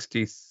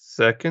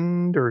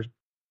 62nd, or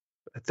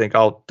I think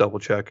I'll double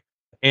check,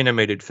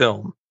 animated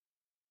film.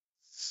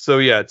 So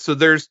yeah, so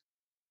there's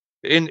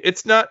and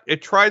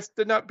it tries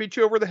to not beat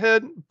you over the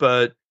head,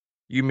 but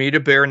you meet a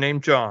bear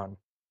named John,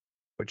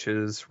 which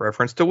is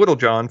reference to Little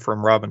John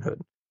from Robin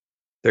Hood.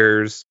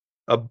 There's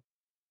a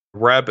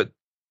rabbit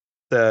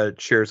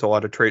that shares a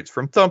lot of traits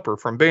from Thumper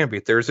from Bambi.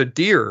 There's a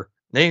deer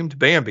named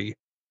Bambi.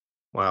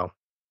 Wow.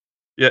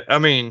 Yeah, I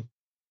mean,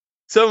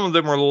 some of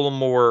them are a little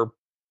more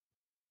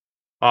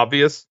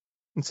obvious,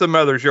 and some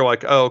others you're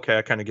like, oh, okay,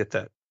 I kind of get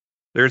that.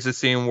 There's a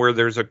scene where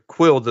there's a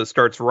quill that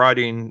starts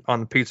writing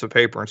on a piece of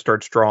paper and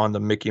starts drawing the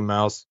Mickey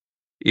Mouse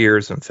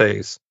ears and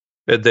face.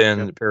 And then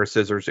Yep. a pair of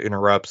scissors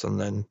interrupts and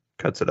then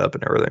cuts it up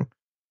and everything.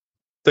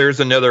 There's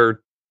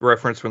another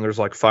reference when there's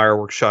like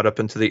fireworks shot up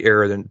into the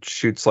air and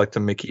shoots like the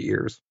Mickey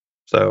ears.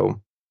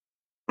 So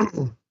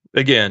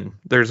again,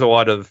 there's a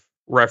lot of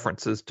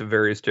references to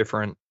various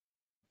different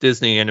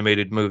Disney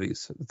animated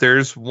movies.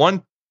 There's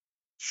one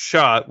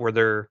shot where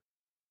the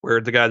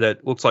guy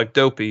that looks like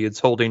Dopey is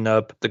holding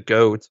up the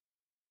goat,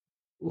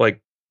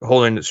 like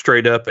holding it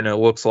straight up, and it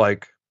looks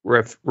like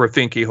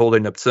Rafiki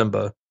holding up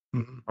Simba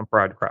on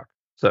Pride Rock.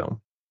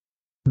 So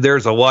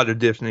there's a lot of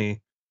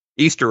Disney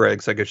Easter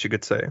eggs, I guess you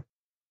could say,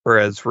 or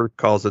as Ruth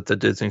calls it, the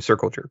Disney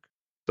circle jerk.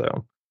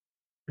 So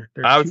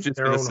They're I was tooting just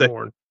their going to own say,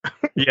 horn.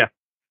 yeah.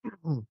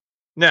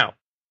 Now,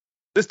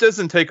 this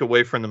doesn't take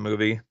away from the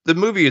movie. The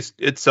movie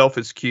itself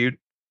is cute.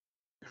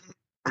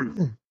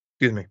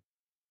 Excuse me.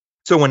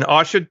 So when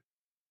Asha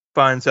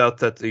finds out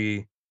that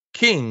the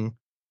king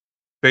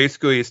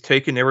basically is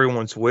taking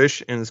everyone's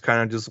wish and is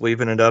kind of just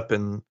leaving it up,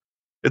 and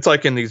it's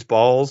like in these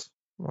balls,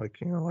 like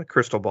like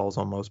crystal balls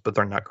almost, but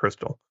they're not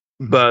crystal.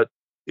 But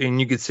and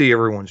you can see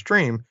everyone's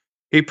dream.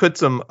 He puts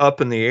them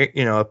up in the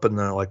up in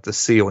the like the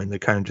ceiling. They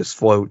kind of just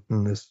float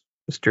in this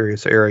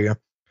mysterious area,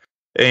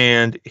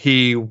 and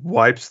he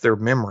wipes their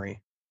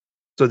memory,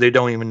 so they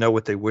don't even know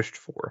what they wished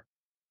for.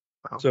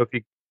 Wow.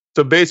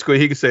 So basically,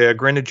 he could say, "I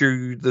granted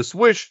you this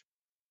wish."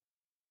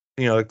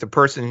 Like the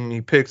person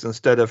he picks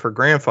instead of her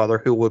grandfather,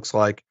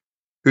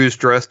 who's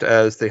dressed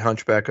as the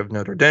Hunchback of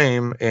Notre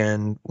Dame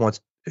and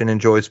wants and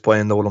enjoys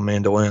playing the little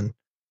mandolin.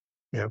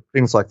 Yeah.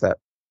 Things like that.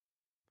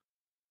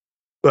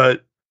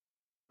 But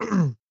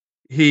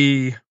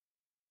he,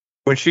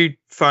 when she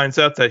finds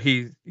out that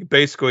he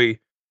basically,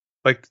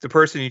 like the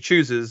person he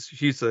chooses,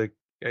 he's like,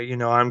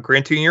 I'm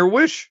granting your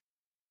wish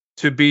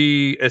to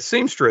be a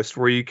seamstress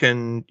where you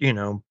can,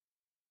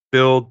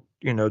 build,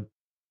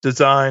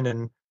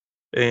 design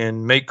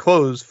and make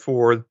clothes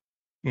for,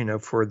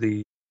 for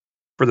the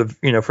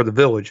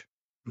village,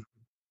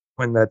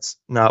 when that's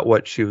not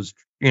what she was,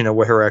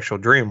 what her actual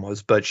dream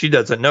was. But she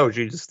doesn't know.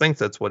 She just thinks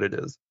that's what it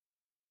is.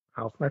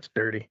 Oh, that's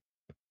dirty.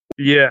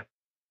 Yeah.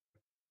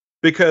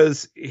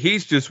 Because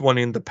he's just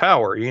wanting the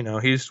power,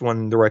 he's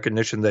wanting the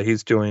recognition that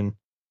he's doing,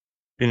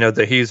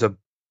 that he's a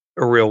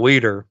real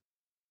leader.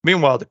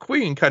 Meanwhile, the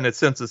queen kind of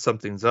senses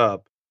something's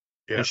up,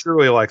 Yeah. and she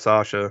really likes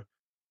Asha.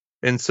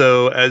 And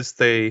so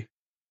Asha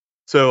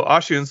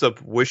ends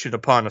up wishing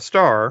upon a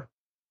star.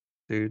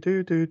 Do,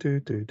 do, do, do,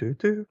 do, do,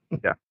 do.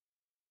 Yeah.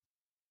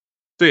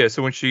 So yeah,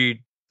 so when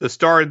the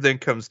star then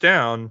comes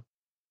down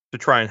to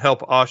try and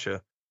help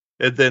Asha,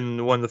 and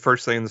then one of the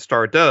first things the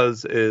star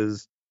does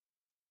is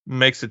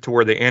makes it to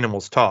where the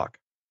animals talk.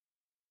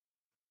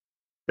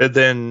 And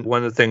then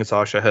one of the things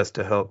Asha has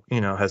to help,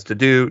 has to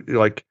do,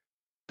 like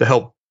to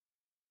help.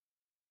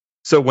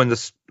 So when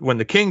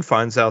the king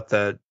finds out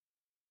that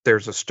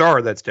there's a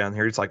star that's down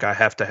here, he's like, I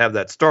have to have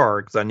that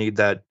star because I need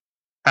that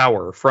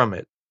power from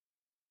it.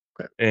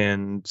 Okay.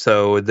 And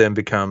so it then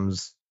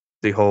becomes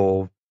the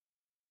whole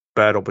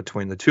battle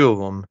between the two of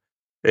them.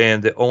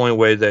 And the only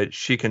way that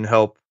she can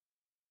help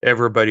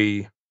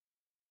everybody,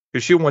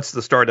 because she wants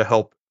the star to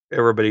help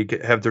everybody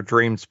have their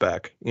dreams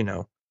back,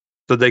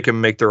 so they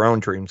can make their own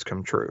dreams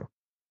come true.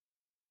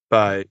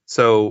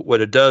 So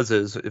what it does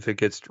is if it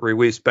gets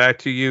released back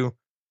to you,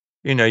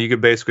 you can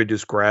basically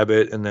just grab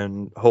it and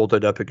then hold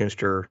it up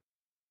against your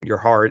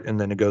heart, and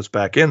then it goes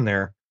back in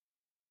there.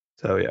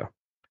 So yeah,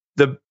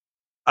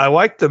 I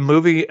like the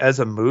movie as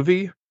a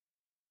movie.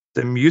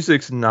 The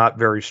music's not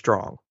very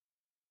strong.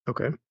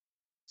 Okay.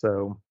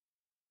 So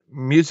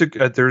music,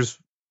 there's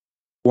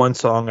one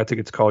song, I think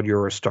it's called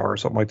You're a Star or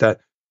something like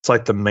that. It's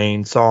like the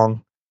main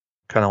song,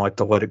 kind of like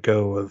the Let It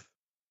Go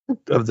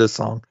of this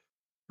song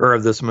or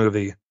of this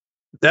movie.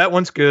 That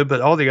one's good,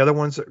 but all the other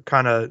ones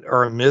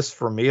are a miss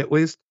for me, at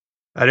least.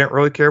 I didn't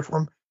really care for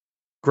them.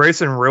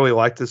 Grayson really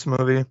liked this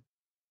movie,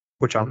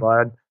 which I'm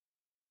glad.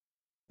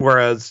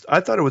 Whereas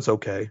I thought it was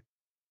okay.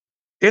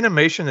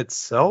 Animation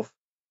itself,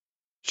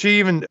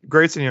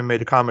 Grayson even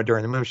made a comment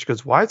during the movie. She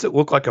goes, "Why does it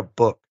look like a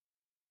book?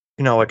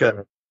 Like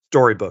a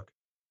storybook?"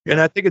 Yeah.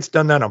 And I think it's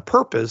done that on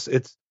purpose.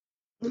 It's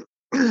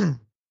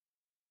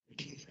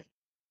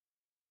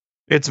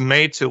it's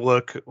made to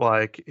look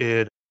like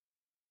it,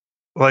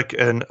 like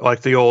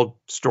the old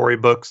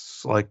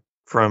storybooks, like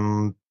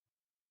from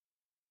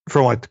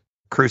from like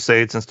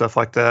Crusades and stuff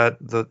like that.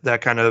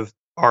 That kind of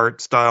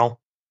art style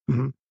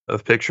Hmm.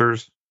 of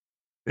pictures,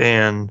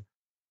 and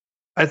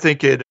I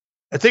think it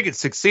I think it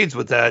succeeds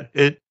with that.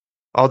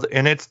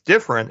 And it's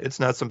different. It's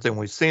not something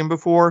we've seen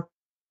before.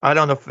 I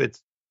don't know if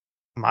it's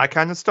my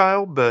kind of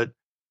style, but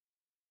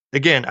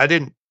again, I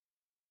didn't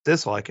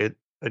dislike it.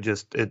 I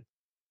just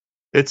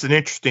it's an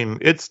interesting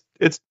it's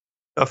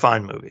a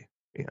fine movie,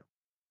 you know.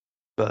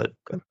 But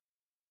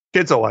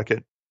kids will like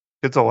it.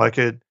 Kids will like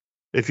it.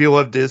 If you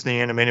love Disney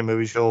animated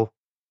movies, you'll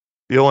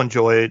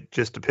enjoy it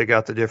just to pick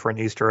out the different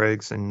Easter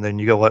eggs, and then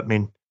you go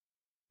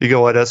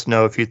let us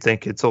know if you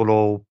think it's a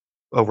little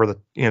over the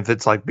if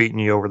it's like beating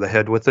you over the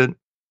head with it.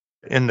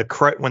 In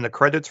when the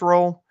credits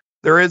roll,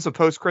 there is a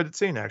post credit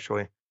scene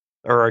actually,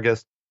 or I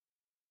guess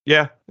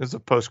yeah, there's a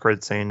post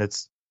credit scene. I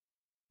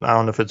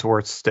don't know if it's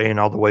worth staying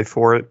all the way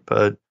for it,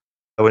 but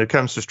when it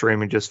comes to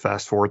streaming, just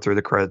fast forward through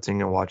the credits and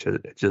you can watch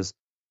it.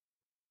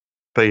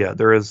 But yeah,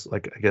 there is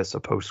like I guess a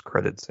post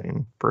credit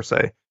scene per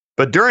se.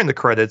 But during the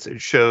credits,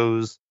 it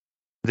shows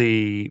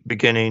the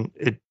beginning.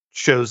 It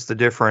shows the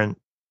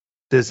different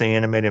Disney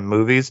animated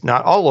movies,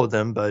 not all of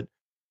them, but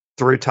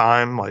through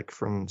time, like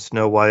from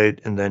Snow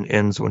White, and then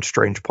ends when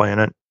Strange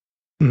Planet.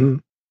 Hmm.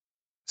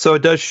 So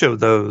it does show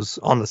those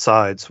on the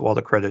sides while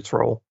the credits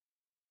roll.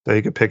 So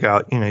you can pick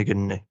out, you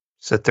can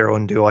sit there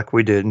and do like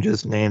we did and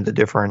just name the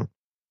different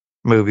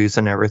movies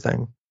and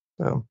everything.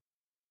 So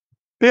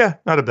yeah,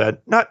 not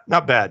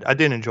bad. I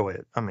did enjoy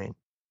it. I mean,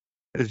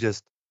 it's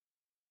just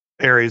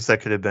areas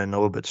that could have been a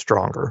little bit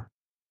stronger.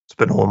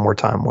 Spend a little more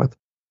time with.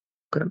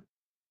 Okay.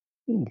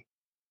 Ooh.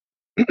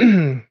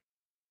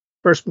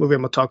 First movie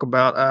I'm gonna talk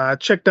about. I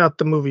checked out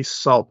the movie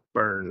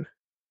Saltburn.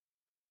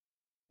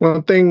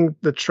 One thing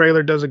the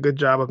trailer does a good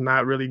job of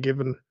not really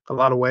giving a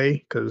lot away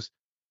because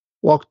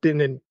walked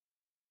in and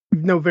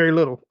you know very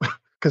little, Yeah.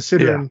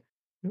 considering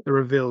the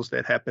reveals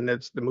that happen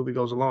as the movie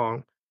goes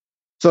along.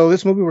 So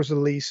this movie was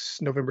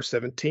released November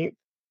 17th,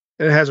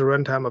 and it has a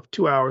runtime of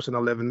 2 hours and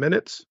 11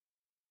 minutes.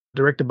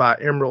 Directed by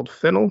Emerald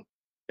Fennell,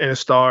 and it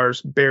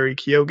stars Barry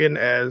Keoghan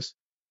as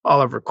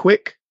Oliver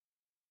Quick,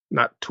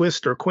 not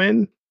Twist or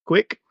Quinn,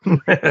 Quick.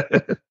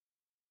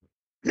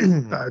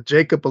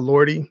 Jacob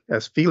Elordi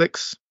as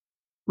Felix,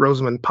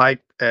 Rosamund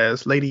Pike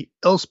as Lady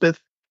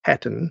Elspeth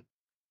Hatton,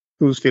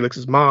 who's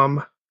Felix's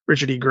mom,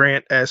 Richard E.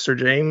 Grant as Sir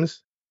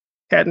James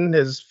Hatton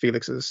as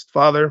Felix's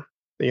father.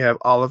 Then you have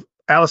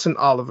Alison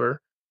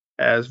Oliver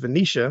as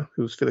Venetia,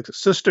 who's Felix's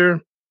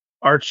sister,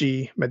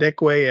 Archie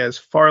Madekwe as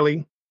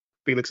Farley,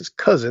 Felix's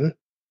cousin,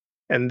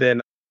 and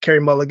then Carrie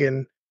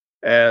Mulligan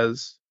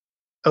as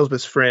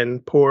Elspeth's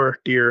friend, poor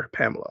dear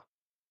Pamela,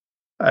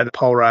 and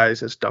Paul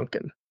Rise as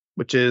Duncan,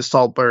 which is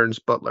Saltburn's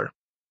butler.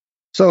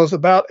 So it's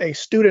about a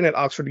student at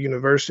Oxford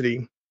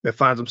University that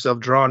finds himself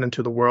drawn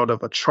into the world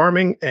of a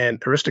charming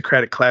and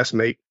aristocratic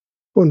classmate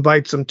who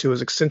invites him to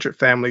his eccentric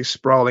family's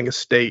sprawling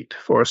estate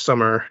for a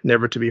summer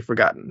never to be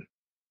forgotten.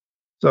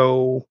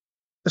 So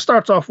it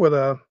starts off with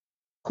a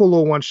cool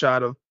little one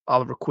shot of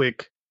Oliver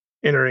Quick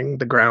entering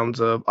the grounds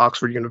of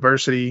Oxford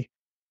University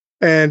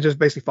and just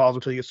basically follows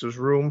until he gets to his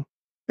room.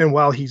 And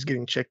while he's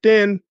getting checked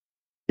in,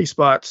 he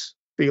spots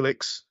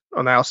Felix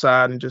on the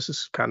outside and just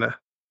is kind of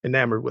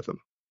enamored with him.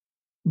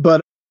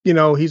 But,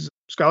 he's a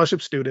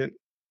scholarship student,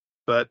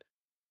 but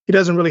he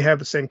doesn't really have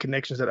the same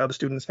connections that other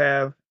students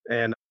have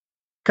and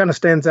kind of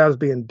stands out as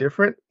being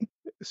different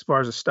as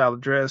far as his style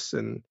of dress.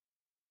 And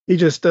he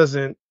just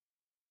doesn't,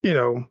 you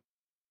know,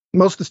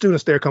 most of the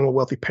students there come with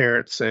wealthy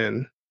parents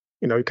and,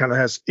 he kind of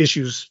has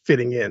issues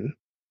fitting in.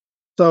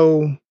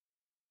 So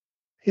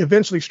he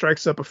eventually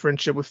strikes up a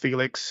friendship with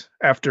Felix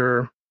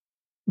after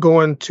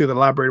going to the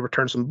library to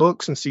return some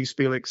books and sees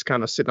Felix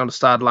kind of sitting on the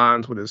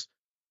sidelines with his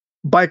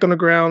bike on the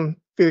ground.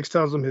 Felix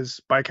tells him his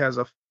bike has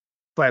a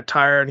flat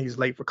tire and he's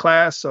late for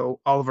class,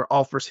 so Oliver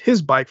offers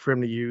his bike for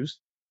him to use.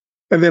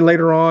 And then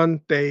later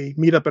on, they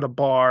meet up at a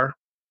bar.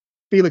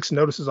 Felix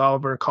notices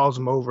Oliver and calls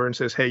him over and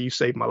says, "Hey, you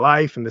saved my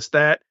life," and this,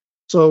 that.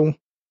 So,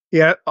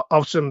 yeah,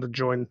 offers him to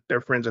join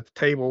their friends at the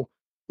table,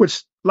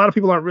 which a lot of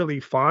people aren't really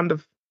fond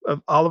of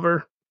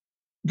Oliver,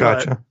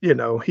 but Gotcha.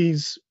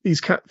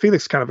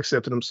 Felix kind of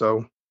accepted him,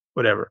 so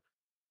whatever.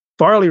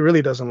 Farley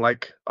really doesn't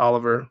like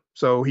Oliver,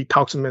 so he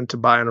talks him into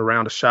buying a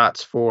round of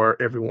shots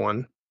for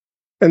everyone.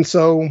 And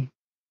so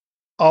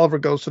Oliver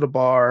goes to the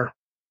bar,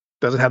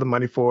 doesn't have the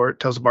money for it,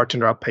 tells the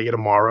bartender, "I'll pay you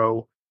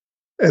tomorrow."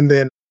 And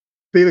then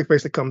Felix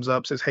basically comes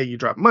up, says, "Hey, you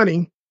dropped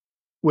money,"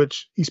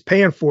 which he's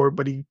paying for,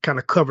 but he kind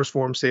of covers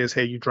for him, says,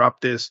 "Hey, you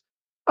dropped this.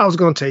 I was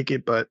going to take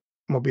it, but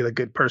I'm going to be a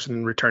good person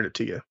and return it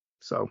to you."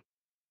 So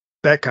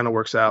that kind of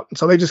works out. And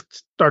so they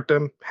just start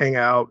to hang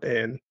out,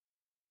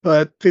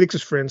 but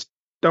Felix's friends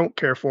don't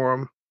care for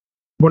him,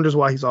 wonders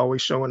why he's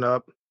always showing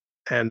up.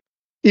 And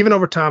even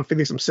over time,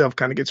 Felix himself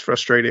kind of gets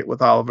frustrated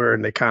with Oliver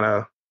and they kind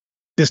of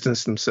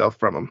distance themselves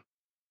from him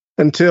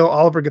until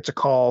Oliver gets a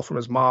call from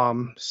his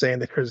mom saying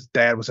that his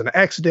dad was in an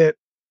accident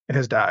and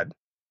has died.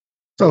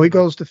 So he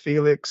goes to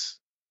Felix,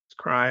 he's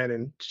crying,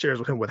 and shares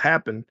with him what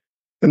happened.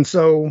 And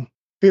so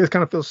Felix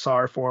kind of feels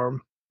sorry for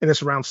him. And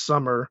it's around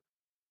summer.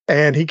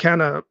 And he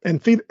kind of,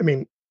 and Felix, I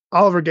mean,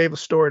 Oliver gave a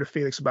story to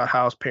Felix about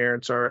how his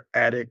parents are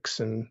addicts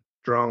and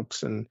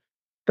drunks, and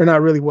they're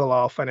not really well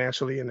off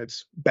financially, and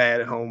it's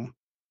bad at home.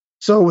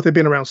 So, with it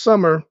being around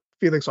summer,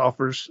 Felix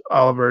offers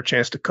Oliver a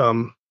chance to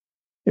come,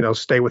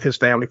 stay with his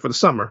family for the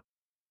summer.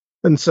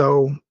 And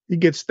so he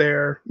gets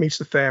there, meets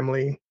the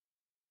family,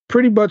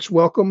 pretty much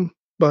welcome.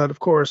 But of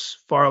course,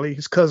 Farley,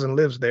 his cousin,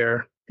 lives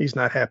there. He's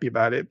not happy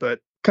about it, but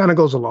kind of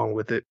goes along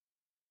with it.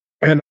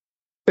 And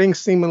things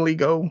seemingly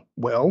go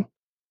well.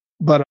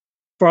 But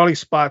Farley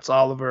spots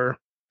Oliver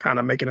kind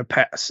of making a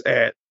pass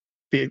at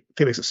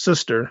Felix's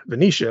sister,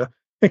 Venetia,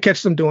 and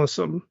catches him doing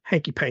some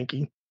hanky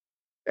panky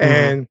Mm-hmm.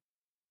 and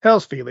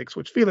tells Felix,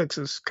 which Felix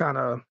is kind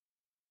of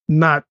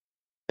not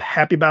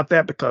happy about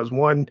that because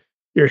one,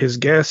 you're his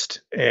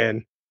guest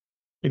and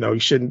you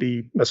shouldn't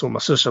be messing with my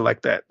sister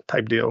like that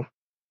type deal.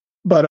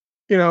 But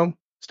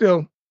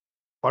still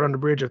water on the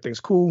bridge, everything's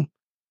cool.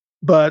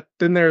 But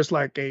then there's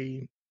like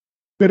a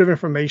bit of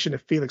information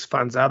that Felix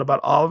finds out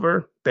about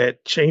Oliver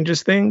that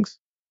changes things.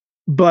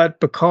 But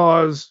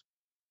because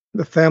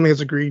the family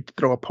has agreed to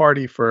throw a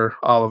party for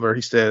Oliver,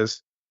 he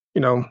says,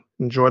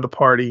 enjoy the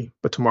party,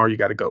 but tomorrow you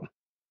got to go.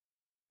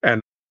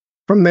 And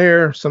from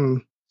there,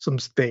 some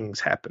things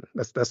happen.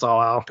 That's all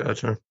I'll.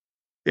 Gotcha.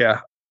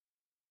 Yeah,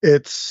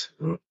 it's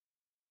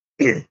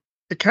it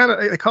kind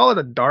of they call it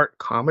a dark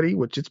comedy,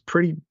 which is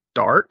pretty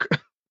dark,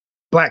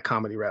 black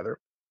comedy rather,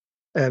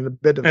 and a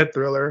bit of a It,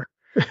 thriller.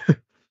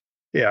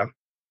 Yeah,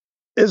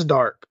 it's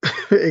dark.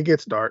 It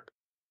gets dark.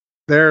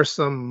 There are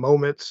some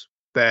moments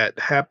that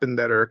happen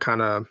that are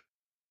kind of a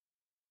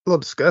little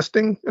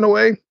disgusting in a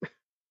way.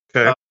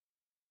 okay. Uh,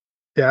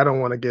 yeah, I don't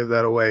want to give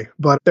that away,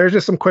 but there's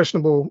just some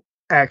questionable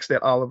acts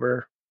that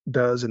Oliver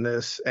does in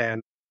this,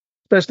 and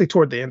especially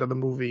toward the end of the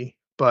movie.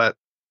 But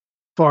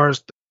as far as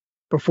the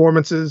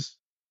performances,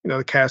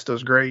 the cast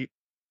does great.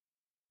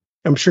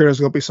 I'm sure there's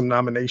going to be some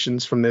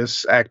nominations from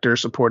this actor,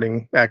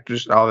 supporting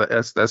actors, all that.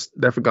 That's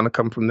definitely going to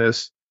come from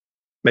this.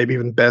 Maybe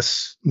even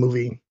best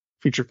movie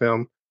feature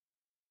film.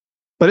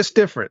 But it's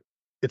different.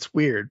 It's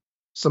weird.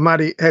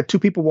 Somebody had two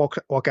people walk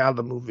out of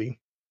the movie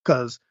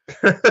because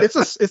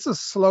it's a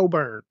slow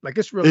burn. Like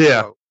it's really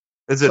Yeah. slow.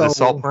 Is it a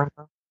Saltburn?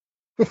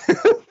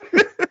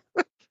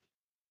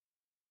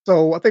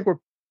 So I think we're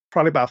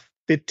probably about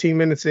 15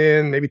 minutes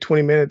in, maybe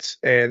 20 minutes,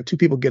 and two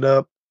people get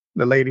up.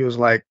 The lady was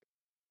like,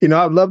 I'd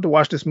love to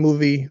watch this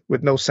movie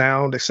with no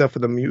sound except for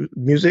the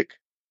music,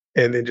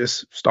 and then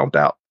just stomped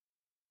out.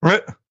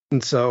 Right.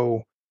 And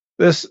so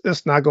this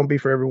it's not going to be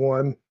for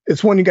everyone.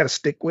 It's one you got to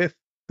stick with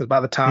because by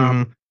the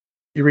time Mm-hmm.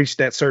 you reach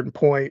that certain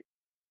point,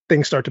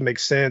 things start to make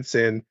sense,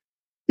 and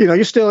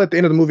you're still at the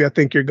end of the movie. I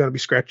think you're going to be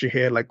scratching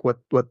your head like, what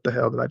the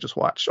hell did I just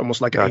watch?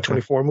 Almost like an Gotcha.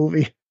 A24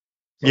 movie.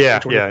 So it's Yeah,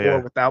 yeah, A24 yeah.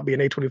 without being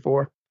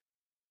A24.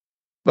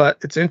 But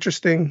it's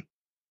interesting.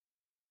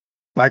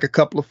 Like a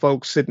couple of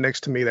folks sitting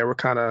next to me that were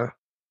kind of,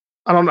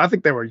 I don't know, I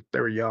think they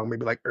were young,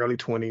 maybe like early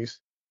 20s.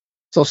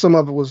 So some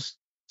of it was,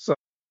 so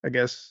I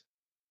guess,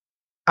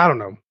 I don't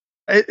know.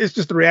 It's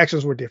just the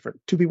reactions were different.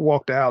 Two people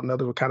walked out, and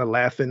others were kind of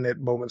laughing at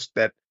moments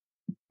that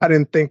I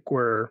didn't think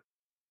were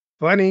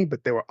funny,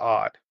 but they were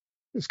odd.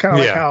 It's kind of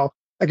like Yeah, how,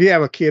 like, you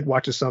have a kid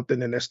watches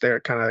something and they're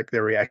kind of like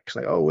their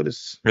reaction, like, oh, what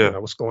is, yeah.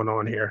 what's going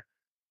on here?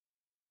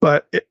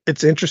 But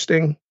it's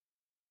interesting,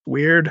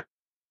 weird,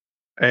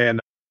 and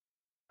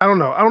I don't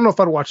know. I don't know if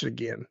I'd watch it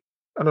again.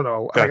 I don't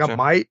know. Like I Gotcha.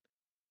 might.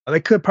 They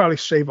could probably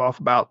shave off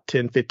about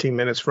 10, 15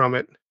 minutes from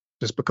it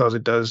just because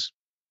it's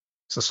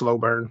a slow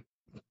burn.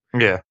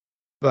 Yeah,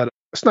 But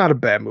it's not a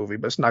bad movie,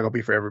 but it's not going to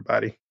be for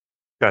everybody.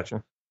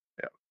 gotcha.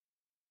 Yeah.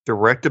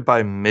 Directed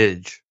by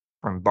Midge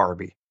from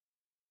Barbie.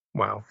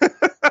 Wow.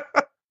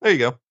 There you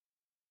go.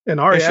 And And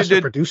Ari she Aster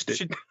did. produced it.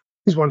 She,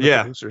 He's one of the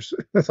yeah, producers.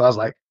 So I was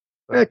like,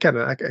 kind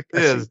of, I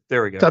yeah. see.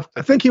 There we go. So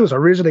I think he was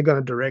originally going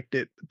to direct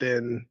it, but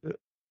then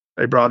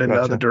they brought in the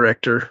other Gotcha.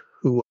 director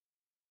who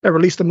they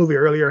released the movie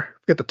earlier. I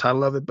forget the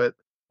title of it, but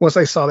once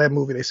they saw that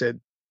movie, they said,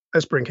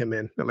 let's bring him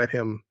in and let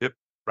him Yep.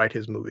 write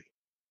his movie.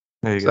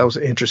 There you So that go. was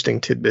an interesting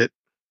tidbit.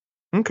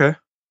 Okay.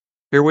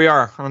 Here we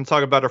are. I'm going to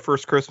talk about our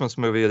first Christmas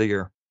movie of the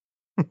year.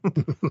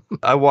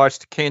 I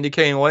watched Candy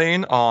Cane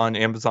Lane on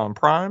Amazon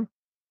Prime.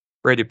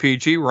 Rated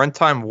PG.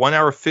 Runtime 1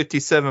 hour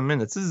 57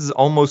 minutes. This is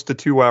almost a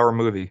 2-hour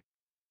movie.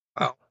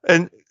 Oh,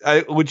 And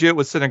I legit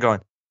was sitting there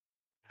going,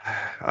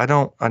 I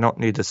don't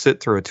need to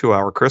sit through a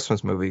 2-hour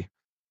Christmas movie.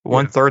 yeah.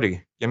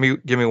 130. Give me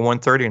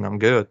 130 and I'm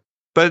good.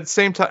 But at the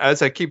same time,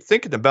 as I keep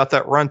thinking about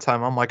that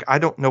runtime, I'm like, I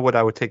don't know what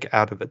I would take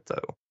out of it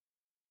though.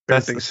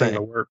 That's Everything the seemed to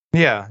thing. work.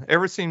 Yeah,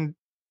 everything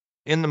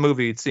in the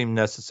movie it seemed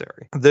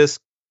necessary. This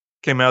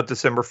came out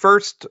December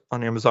 1st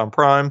on Amazon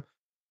Prime,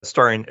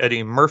 starring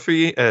Eddie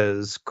Murphy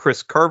as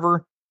Chris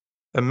Carver.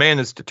 A man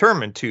is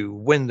determined to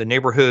win the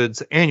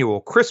neighborhood's annual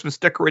Christmas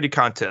decorating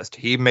contest.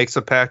 He makes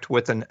a pact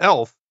with an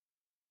elf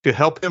to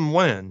help him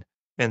win,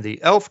 and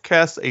the elf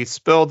casts a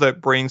spell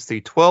that brings the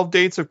 12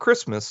 days of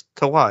Christmas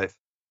to life,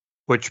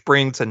 which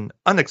brings an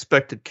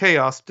unexpected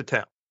chaos to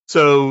town.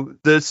 So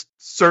this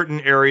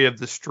certain area of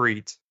the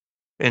street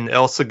in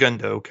El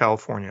Segundo,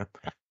 California,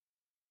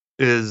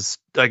 is,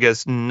 I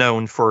guess,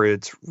 known for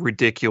its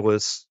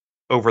ridiculous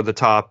over the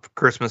top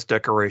Christmas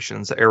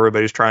decorations.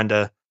 Everybody's trying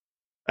to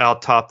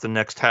out top the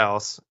next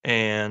house,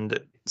 and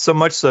so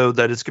much so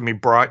that it's going to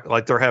be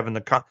like they're having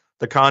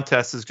the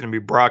contest is going to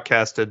be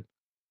broadcasted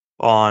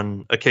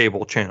on a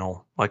cable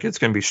channel. Like it's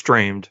going to be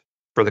streamed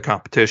for the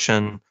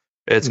competition.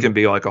 It's going to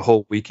be like a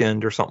whole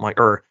weekend or something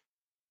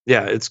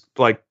it's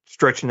like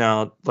stretching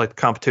out. Like the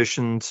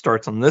competition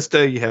starts on this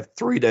day. You have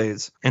 3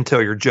 days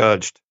until you're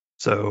judged.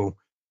 So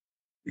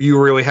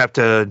you really have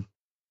to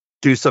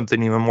do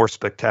something even more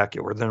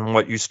spectacular than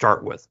what you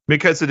start with.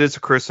 Because it is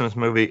a Christmas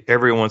movie,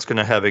 everyone's going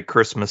to have a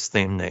Christmas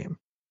themed name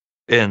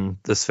in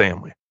this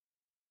family.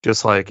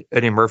 Just like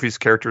Eddie Murphy's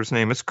character's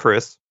name is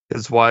Chris.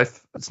 His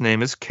wife's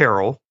name is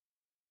Carol,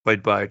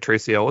 played by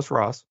Tracy Ellis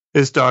Ross.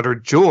 His daughter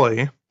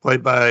Joy,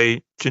 played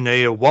by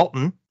Janaea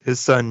Walton. His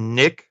son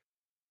Nick,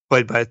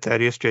 played by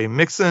Thaddeus J.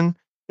 Mixon.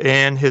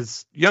 And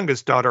his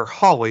youngest daughter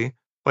Holly,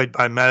 played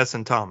by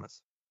Madison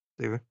Thomas.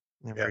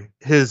 Yeah.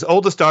 His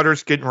oldest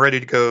daughter's getting ready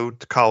to go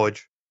to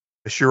college.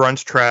 She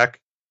runs track,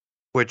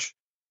 which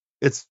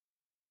it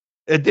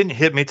didn't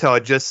hit me till I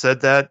just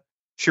said that.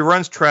 She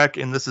runs track,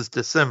 and this is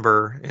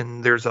December,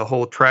 and there's a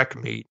whole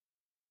track meet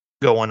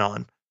going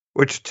on,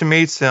 which to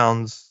me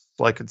sounds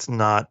like it's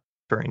not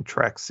during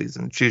track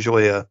season. It's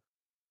usually I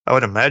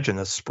would imagine,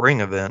 a spring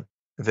event,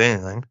 if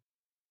anything.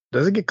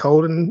 Does it get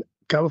cold in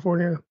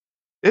California?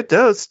 It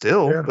does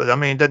still, but I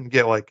mean, it doesn't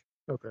get like,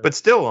 but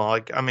still,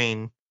 like, I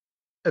mean,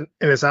 and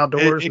it's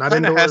outdoors, it not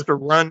kind of indoors. has to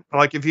run,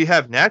 like if you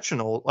have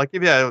national, like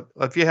if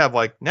you have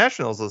like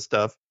nationals and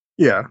stuff,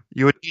 yeah,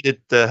 you would need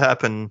it to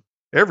happen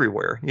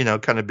everywhere,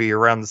 kind of be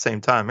around the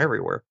same time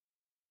everywhere.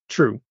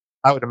 True.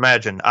 I would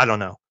imagine. I don't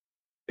know.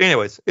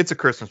 Anyways, it's a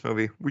Christmas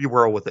movie. We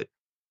roll with it.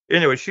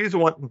 Anyway, he's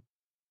wanting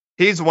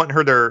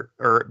her there,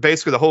 or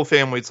basically the whole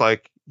family's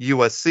like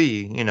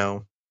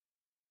USC,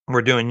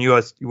 we're doing you're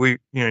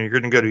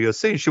going to go to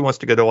USC. She wants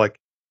to go to like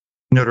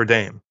Notre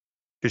Dame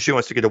because she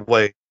wants to get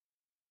away.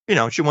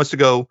 She wants to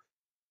go,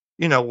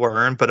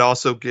 learn, but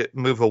also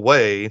move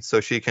away so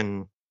she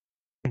can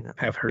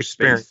have her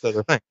experience space.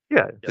 Other things.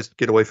 Yeah, just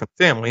get away from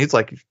the family. He's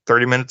like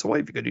 30 minutes away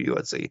if you go to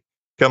USC.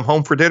 Come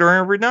home for dinner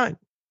every night.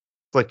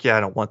 It's like, yeah,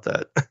 I don't want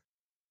that.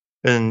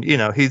 And,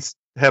 he's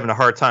having a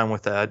hard time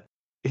with that.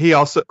 He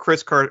also,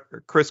 Chris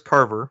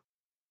Carver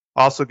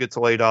also gets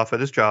laid off at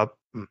his job.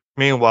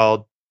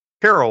 Meanwhile,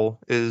 Carol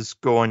is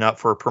going up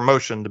for a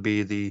promotion to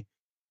be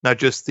not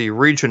just the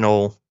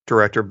regional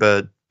director,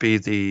 but be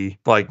the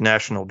like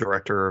national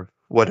director of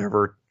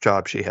whatever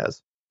job she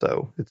has.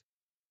 So it's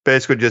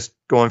basically just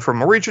going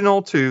from a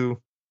regional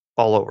to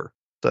all over.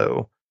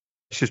 So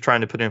she's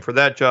trying to put in for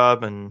that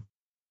job. And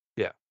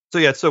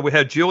so we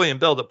have Julian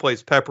Bell that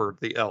plays Pepper,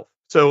 the elf.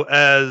 So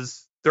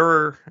as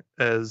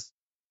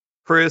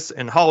Chris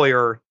and Holly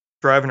are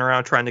driving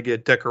around trying to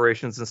get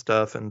decorations and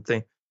stuff and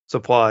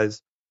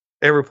supplies,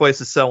 every place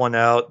is selling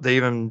out.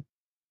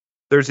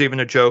 There's even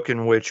a joke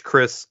in which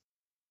Chris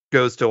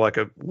goes to like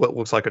what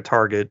looks like a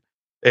Target,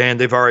 and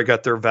they've already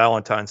got their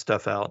Valentine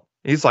stuff out.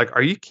 He's like,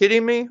 "Are you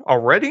kidding me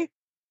already?"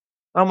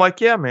 I'm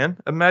like, "Yeah, man.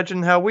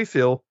 Imagine how we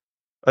feel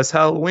as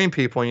Halloween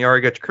people, and you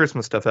already got your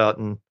Christmas stuff out,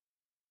 and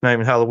not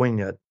even Halloween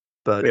yet."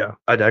 But yeah,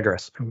 I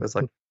digress. It's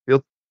like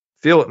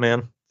feel it,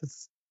 man.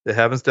 It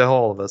happens to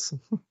all of us.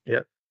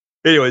 Yeah.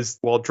 Anyways,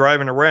 while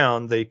driving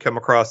around, they come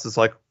across this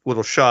like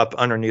little shop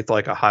underneath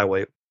like a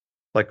highway,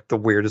 like the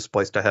weirdest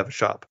place to have a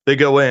shop. They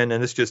go in,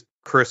 and it's just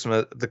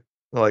Christmas,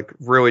 like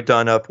really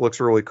done up, looks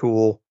really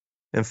cool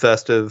and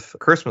festive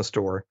Christmas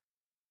store.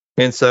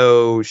 And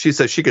so she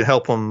says she could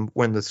help them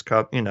win this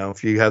cup,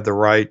 if you have the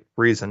right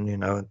reason,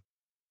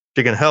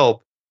 she can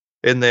help.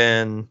 And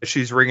then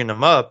she's ringing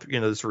them up,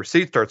 this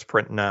receipt starts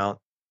printing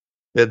out.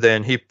 And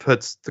then he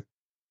puts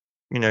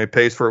he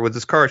pays for it with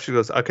his card. She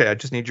goes, "Okay, I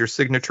just need your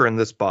signature in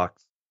this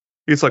box."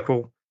 He's like,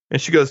 "Well,"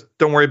 and she goes,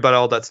 "Don't worry about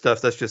all that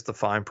stuff. That's just the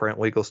fine print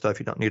legal stuff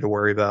you don't need to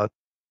worry about."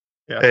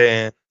 Yeah.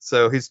 And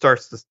so he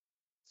starts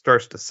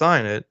to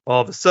sign it. All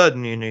of a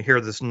sudden, you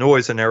hear this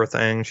noise and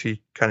everything.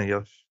 She kind of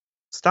yells,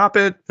 "Stop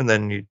it!" And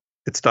then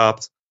it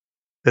stops.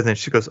 And then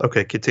she goes,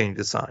 "Okay, continue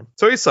to sign."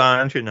 So he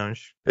signs, and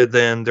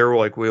then they're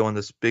like wheeling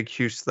this big,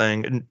 huge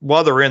thing. And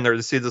while they're in there,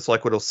 they see this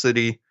like little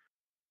city,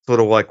 sort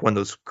of like one of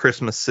those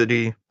Christmas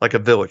city, like a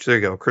village. There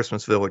you go,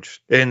 Christmas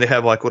village. And they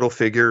have like little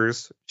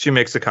figures. She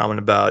makes a comment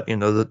about,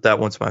 that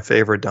one's my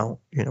favorite.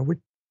 We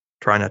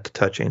try not to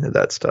touch any of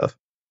that stuff.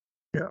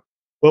 Yeah.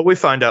 Well, we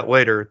find out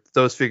later,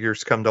 those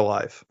figures come to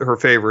life. Her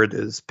favorite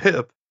is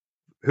Pip,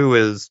 who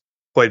is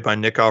played by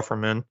Nick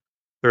Offerman.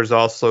 There's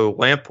also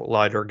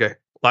Lamplighter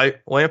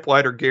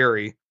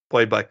Gary,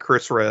 played by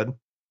Chris Redd.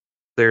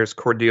 There's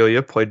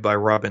Cordelia, played by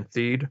Robin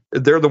Thede.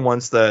 They're the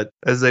ones that,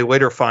 as they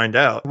later find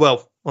out,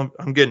 well,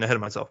 I'm getting ahead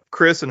of myself.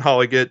 Chris and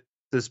Holly get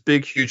this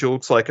big, huge,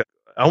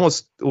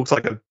 almost looks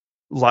like a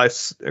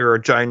life or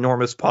a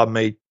ginormous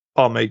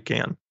pomade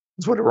can.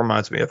 That's what it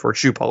reminds me of, or a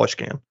shoe polish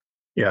can.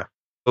 Yeah.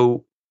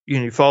 So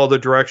you follow the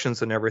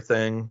directions and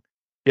everything.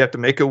 You have to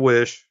make a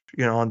wish.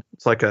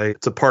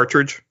 It's a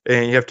partridge,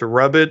 and you have to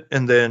rub it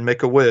and then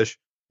make a wish.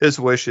 His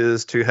wish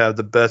is to have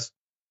the best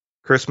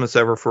Christmas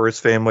ever for his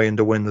family and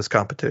to win this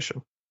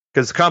competition.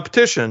 because the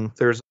competition,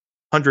 there's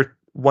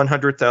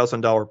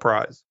 $100,000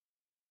 prize.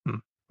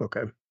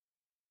 Okay.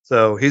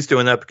 So he's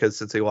doing that because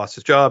since he lost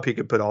his job, he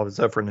could put all of his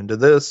effort into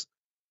this,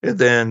 and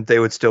then they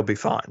would still be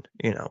fine,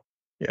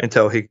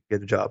 until he could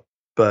get a job.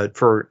 But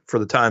for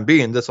the time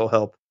being, this will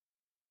help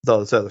with all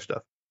this other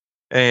stuff.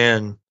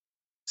 And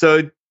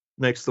so he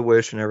makes the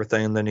wish and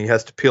everything, and then he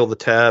has to peel the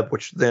tab,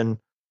 which then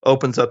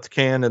opens up the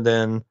can, and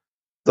then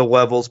the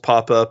levels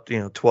pop up,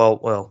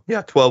 12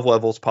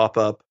 levels pop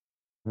up,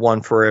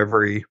 one for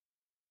every,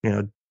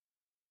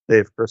 day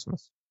of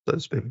Christmas, so to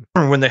speak.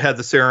 When they had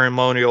the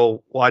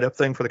ceremonial light up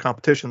thing for the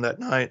competition that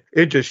night,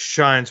 it just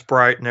shines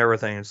bright and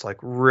everything. It's like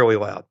really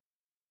loud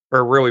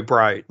or really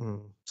bright.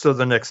 And so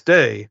the next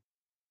day,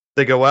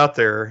 they go out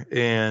there,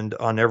 and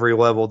on every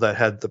level that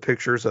had the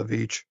pictures of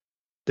each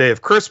day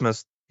of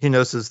Christmas, he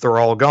notices they're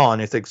all gone.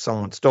 He thinks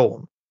someone stole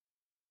them.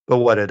 But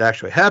what had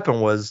actually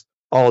happened was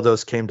all of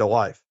those came to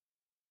life.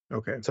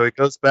 Okay. So he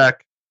goes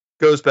back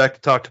to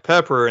talk to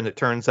Pepper, and it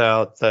turns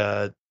out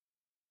that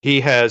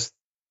he has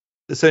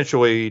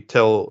essentially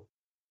till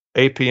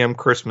 8 p.m.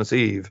 Christmas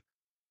Eve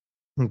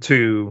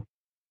to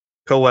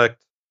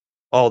collect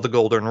all the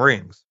golden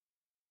rings.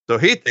 So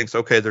he thinks,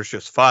 okay, there's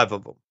just 5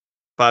 of them,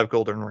 5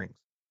 golden rings.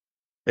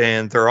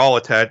 And they're all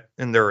attached,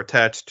 and they're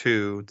attached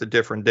to the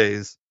different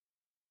days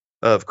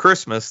of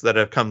Christmas that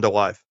have come to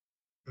life.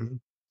 Mm-hmm.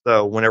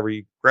 So whenever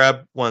you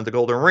grab one of the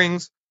golden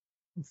rings,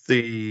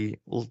 the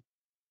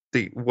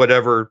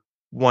whatever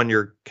one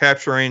you're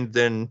capturing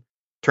then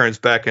turns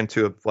back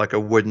into like a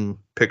wooden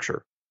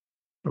picture.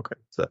 Okay.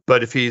 So,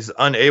 but if he's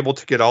unable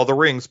to get all the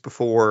rings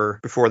before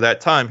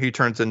that time, he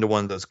turns into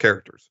one of those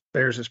characters.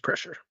 There's his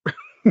pressure.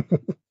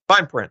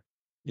 Fine print.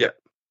 Yeah.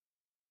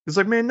 He's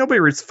like, man, nobody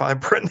reads fine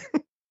print.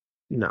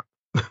 No.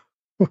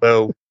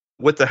 So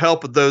with the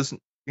help of those,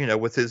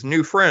 with his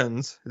new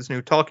friends, his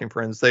new talking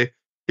friends, him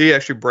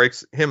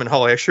and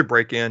Holly actually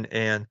break in,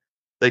 and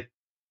they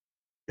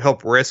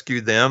help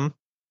rescue them,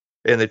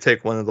 and they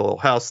take one of the little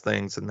house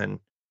things and then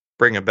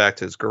bring him back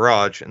to his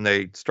garage, and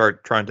they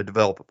start trying to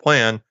develop a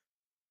plan.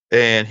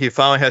 And he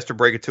finally has to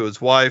break it to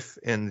his wife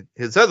and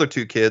his other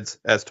 2 kids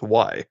as to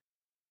why,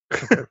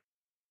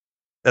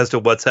 as to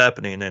what's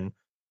happening. And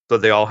so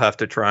they all have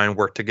to try and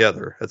work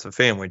together as a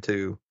family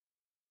to,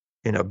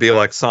 be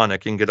like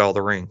Sonic and get all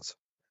the rings.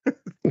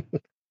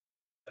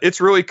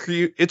 It's really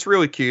cute.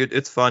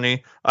 It's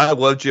funny. I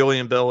love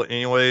Jillian Bell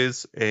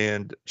anyways,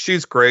 and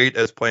she's great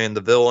as playing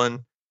the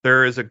villain.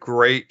 There is a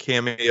great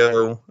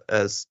cameo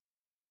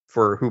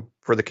for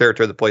the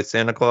character that plays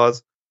Santa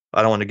Claus.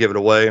 I don't want to give it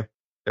away.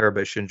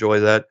 Everybody should enjoy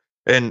that.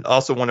 And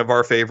also one of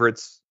our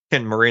favorites,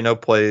 Ken Marino,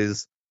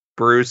 plays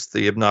Bruce,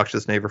 the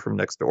obnoxious neighbor from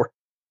next door,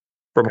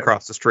 from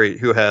across the street,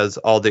 who has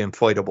all the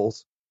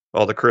inflatables,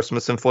 all the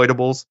Christmas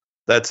inflatables.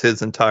 That's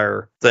his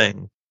entire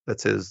thing.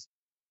 That's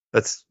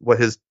what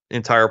his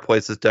entire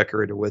place is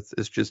decorated with,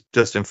 is just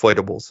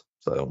inflatables.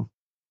 So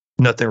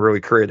nothing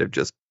really creative,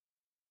 just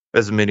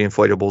as many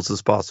inflatables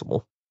as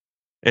possible.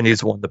 And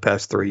he's won the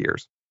past 3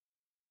 years,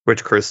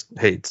 which Chris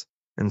hates.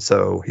 And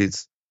so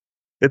it's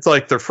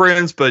like they're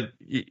friends, but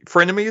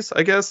frenemies,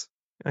 I guess.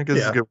 Is a good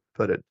way to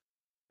put it.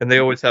 And they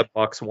always have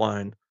box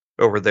wine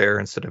over there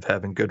instead of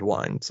having good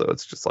wine. So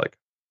it's just like.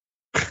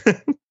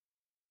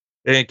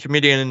 And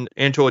comedian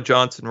Angela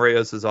Johnson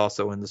Reyes is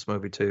also in this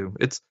movie too.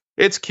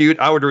 It's cute.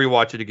 I would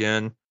rewatch it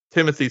again.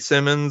 Timothy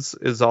Simmons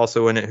is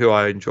also in it, who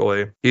I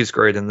enjoy. He's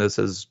great in this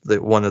as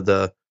one of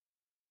the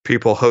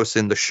people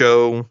hosting the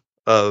show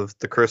of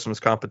the Christmas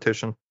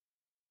competition.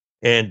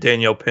 And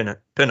Danielle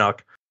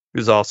Pinnock,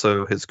 who's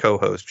also his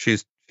co-host.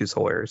 She's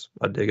hilarious.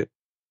 I dig it.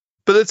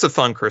 But it's a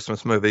fun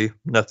Christmas movie.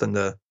 Nothing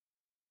to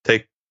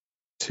take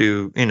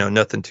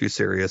nothing too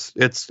serious.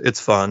 It's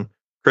fun.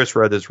 Chris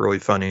Rudd is really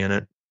funny in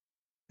it.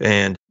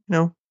 And,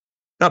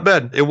 not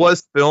bad. It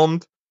was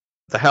filmed.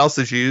 The house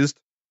is used.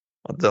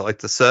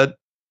 The set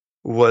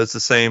was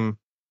the same.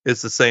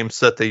 It's the same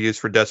set they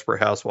used for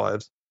Desperate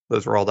Housewives.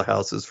 Those were all the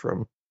houses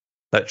from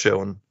that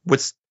show. And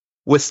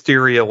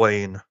Wisteria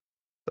Lane.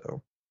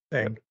 So,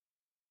 dang.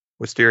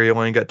 Wisteria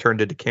Lane got turned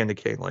into Candy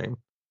Cane Lane.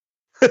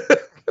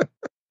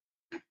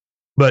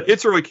 But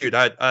it's really cute.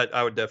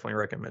 I would definitely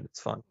recommend it. It's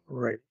fun.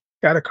 Right.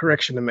 Got a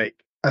correction to make.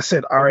 I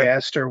said Ari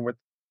Aster with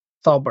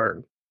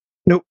Saltburn.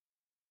 Nope.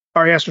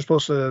 Ari Aster's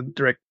supposed to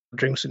direct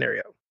Dream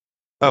Scenario.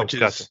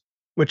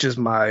 Which is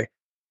my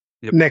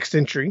next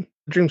entry.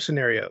 Dream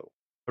Scenario.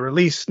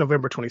 Release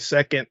November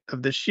 22nd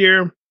of this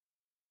year.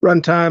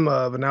 Runtime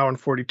of 1 hour and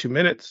 42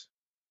 minutes.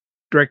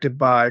 Directed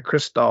by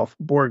Christoph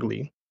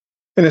Borgli.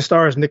 And it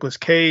stars Nicolas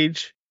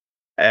Cage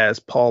as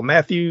Paul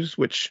Matthews,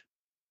 which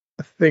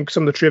I think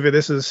some of the trivia,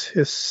 this is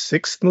his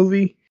 6th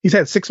movie. He's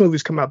had 6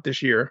 movies come out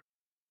this year.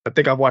 I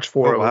think I've watched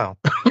 4 of them.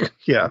 Wow.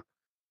 Yeah.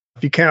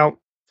 If you count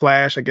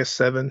Flash, I guess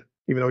 7,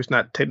 even though he's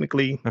not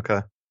technically.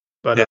 Okay.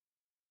 But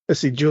let's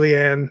see.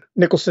 Julianne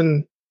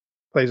Nicholson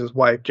plays his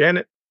wife,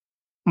 Janet.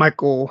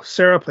 Michael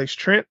Cera plays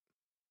Trent.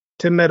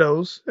 Tim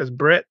Meadows as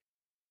Brett.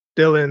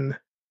 Dylan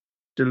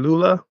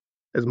DeLula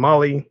as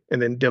Molly.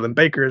 And then Dylan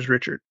Baker as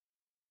Richard.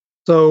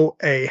 So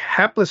a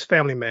hapless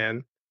family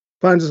man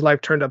finds his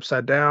life turned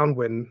upside down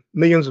when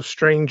millions of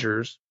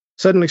strangers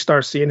suddenly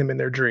start seeing him in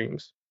their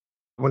dreams.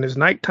 When his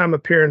nighttime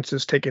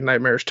appearances take a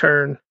nightmarish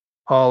turn,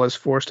 Paul is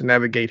forced to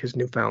navigate his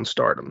newfound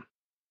stardom.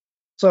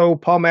 So,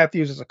 Paul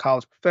Matthews is a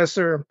college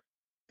professor.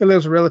 He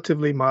lives a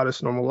relatively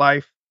modest, normal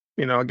life.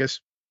 I guess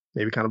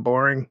maybe kind of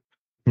boring.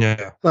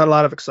 Yeah. Not a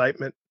lot of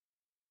excitement.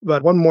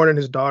 But one morning,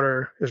 his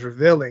daughter is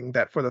revealing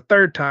that for the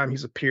third time,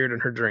 he's appeared in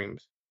her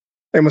dreams.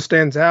 And what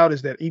stands out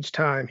is that each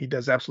time he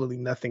does absolutely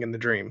nothing in the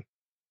dream.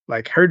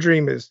 Like her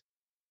dream is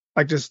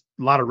like just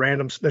a lot of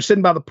randoms. They're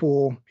sitting by the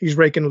pool. He's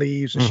raking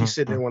leaves and she's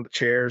sitting in Mhm. one of the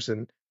chairs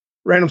and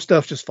random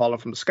stuff just falling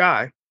from the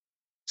sky.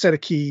 Set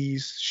of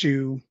keys,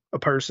 shoe, a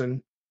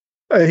person.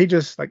 He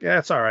just like, yeah,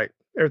 it's all right.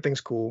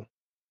 Everything's cool.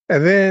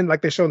 And then,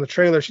 like they show in the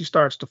trailer, she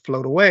starts to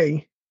float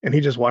away, and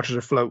he just watches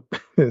her float.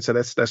 And so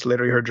that's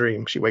literally her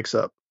dream. She wakes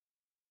up.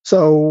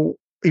 So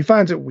he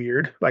finds it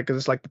weird, like 'cause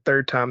it's like the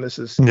third time this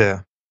has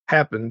Yeah.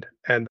 happened,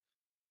 and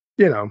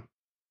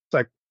it's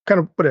like kind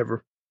of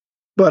whatever.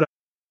 But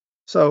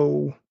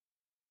so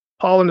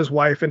Paul and his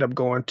wife end up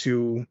going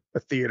to a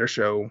theater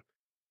show,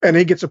 and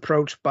he gets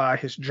approached by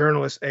his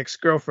journalist ex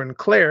girlfriend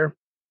Claire,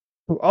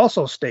 who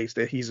also states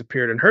that he's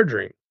appeared in her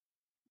dream.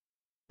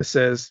 It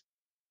says,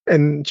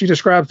 and she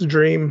describes the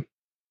dream.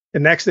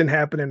 An accident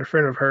happened, and a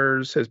friend of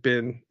hers has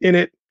been in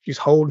it. She's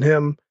holding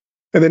him,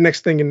 and the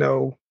next thing you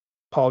know,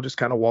 Paul just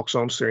kind of walks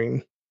on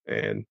screen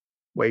and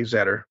waves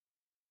at her.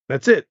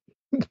 That's it.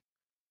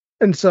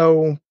 And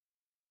so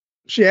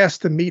she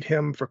asked to meet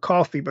him for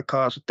coffee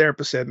because the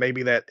therapist said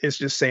maybe that it's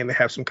just saying they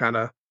have some kind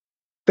of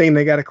thing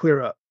they got to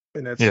clear up,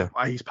 and that's Yeah.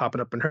 why he's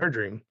popping up in her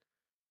dream.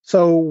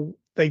 So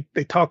they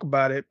talk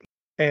about it,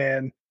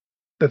 and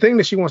the thing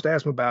that she wants to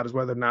ask him about is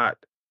whether or not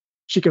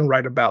she can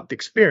write about the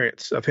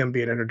experience of him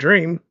being in her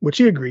dream, which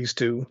he agrees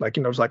to. Like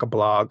it's like a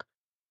blog,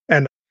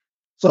 and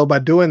so by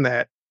doing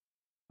that,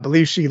 I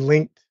believe she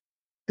linked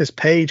his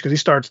page because he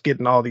starts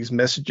getting all these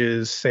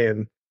messages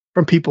saying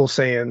from people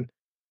saying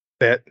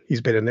that he's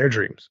been in their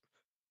dreams.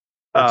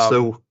 That's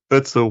Um,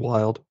 so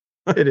wild.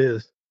 it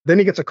is. Then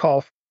he gets a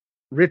call from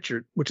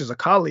Richard, which is a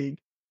colleague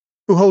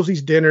who holds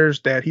these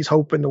dinners that he's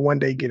hoping to one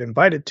day get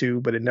invited to,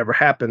 but it never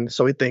happened.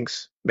 So he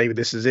thinks maybe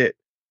this is it.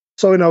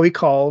 So he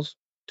calls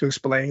to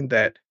explain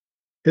that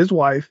his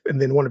wife and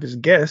then one of his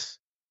guests,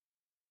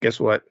 guess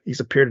what? He's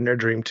appeared in their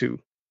dream too.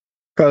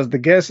 Because the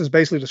guest is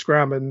basically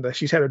describing that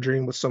she's had a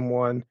dream with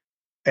someone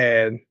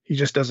and he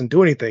just doesn't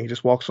do anything. He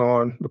just walks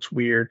on, looks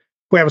weird.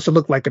 Who happens to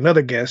look like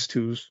another guest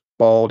who's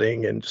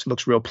balding and just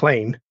looks real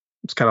plain.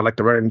 It's kind of like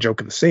the running joke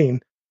of the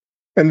scene.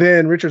 And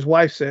then Richard's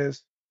wife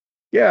says,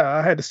 yeah,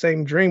 I had the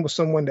same dream with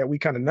someone that we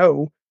kind of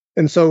know.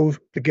 And so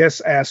the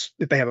guest asks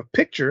if they have a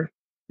picture.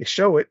 They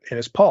show it, and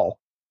it's Paul.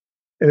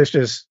 And it's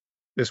just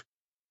this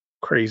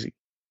crazy,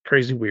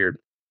 crazy weird.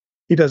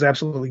 He does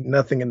absolutely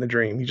nothing in the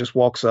dream. He just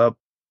walks up,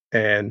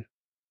 and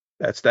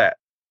that's that.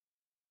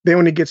 Then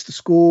when he gets to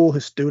school,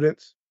 his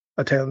students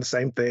are telling the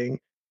same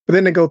thing. But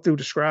then they go through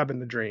describing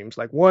the dreams.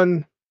 Like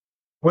one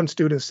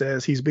student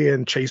says he's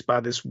being chased by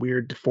this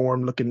weird,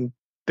 deformed looking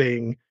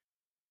thing.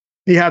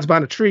 He hides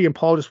behind a tree, and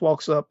Paul just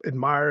walks up,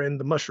 admiring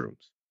the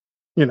mushrooms.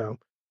 You know,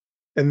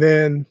 And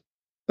then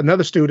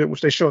another student,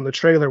 which they show in the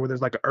trailer, where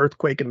there's like an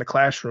earthquake in the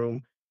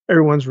classroom.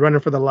 Everyone's running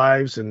for their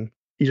lives, and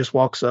he just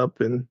walks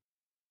up and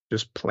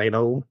just plain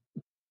old.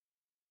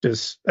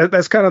 Just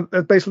that's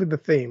basically the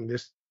theme.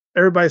 Just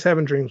everybody's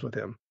having dreams with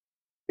him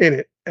in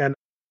it, and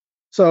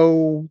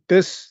so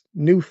this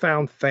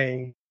newfound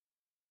thing,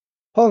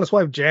 Paul and his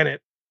wife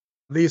Janet,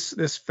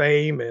 this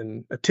fame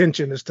and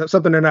attention is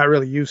something they're not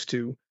really used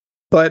to,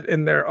 but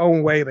in their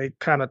own way, they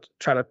kind of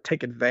try to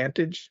take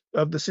advantage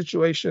of the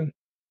situation.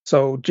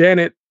 So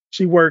Janet,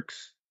 she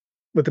works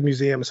with the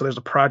museum, so there's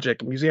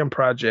a museum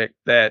project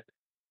that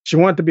she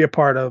wanted to be a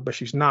part of, but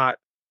she's not,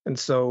 and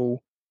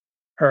so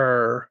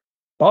her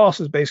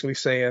boss is basically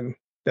saying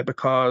that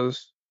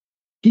because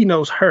he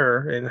knows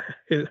her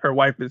and her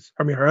wife is,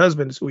 I mean, her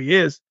husband is who he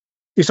is,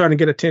 he's starting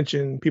to get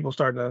attention. People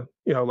starting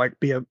to, like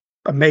be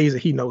amazed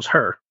that he knows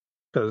her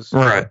because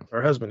Right.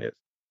 her husband is.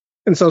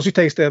 And so she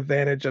takes the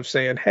advantage of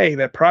saying, hey,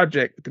 that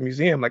project at the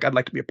museum, like I'd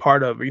like to be a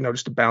part of,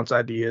 just to bounce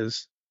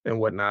ideas and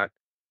whatnot.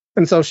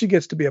 And so she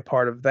gets to be a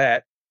part of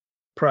that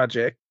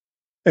project.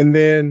 And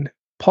then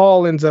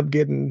Paul ends up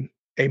getting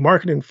a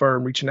marketing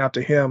firm reaching out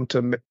to him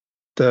to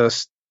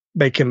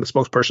make him the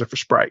spokesperson for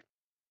Sprite,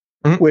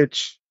 Mhm.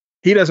 which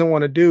he doesn't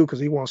want to do because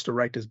he wants to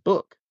write this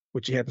book,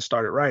 which he hadn't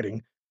started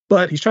writing,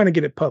 but he's trying to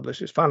get it published.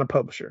 He's find a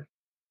publisher.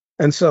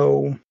 And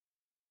so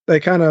they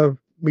kind of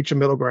reach a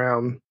middle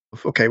ground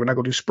of, okay, we're not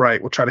going to do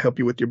Sprite. We'll try to help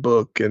you with your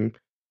book and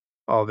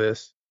all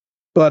this.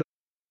 But,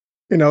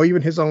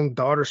 even his own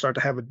daughters start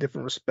to have a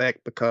different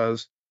respect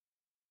because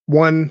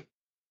one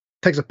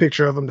takes a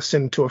picture of him to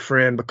send to a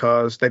friend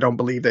because they don't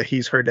believe that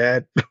he's her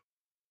dad.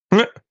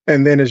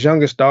 And then his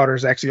youngest daughter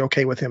is actually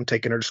okay with him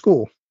taking her to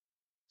school.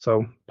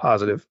 So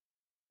positive.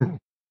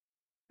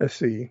 Let's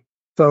see.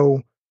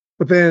 So,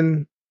 but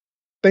then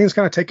things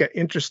kind of take an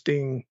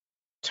interesting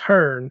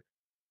turn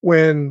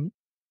when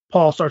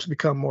Paul starts to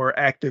become more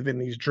active in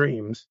these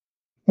dreams.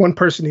 one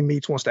person he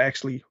meets wants to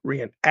actually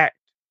reenact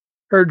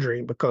her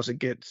dream because it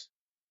gets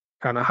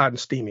kind of hot and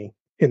steamy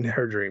in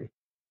her dream.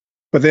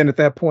 But then at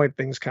that point,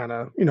 things kind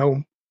of,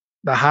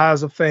 the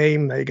highs of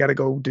fame, they got to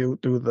go do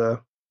through the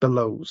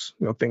lows.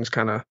 Things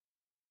kind of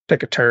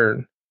take a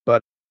turn.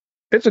 But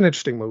it's an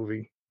interesting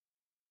movie.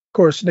 Of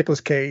course,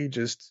 Nicolas Cage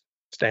is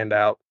stand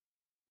out.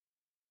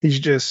 He's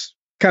just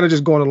kind of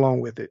just going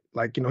along with it.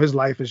 Like, his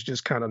life is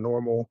just kind of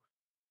normal.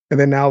 And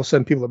then now all of a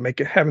sudden people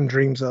are having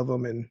dreams of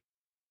him and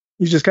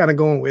he's just kind of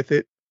going with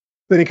it.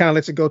 Then he kind of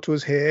lets it go to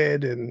his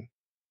head. And,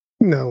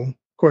 of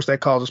course that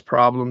causes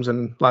problems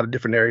in a lot of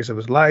different areas of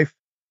his life.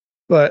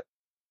 But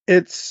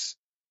it's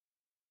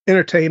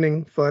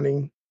entertaining,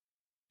 funny,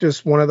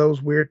 just one of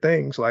those weird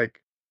things.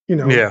 Like,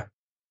 Yeah.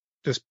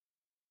 just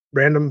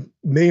random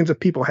millions of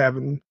people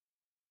having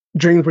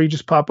dreams where you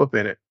just pop up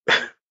in it.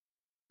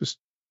 Just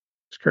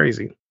it's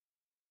crazy.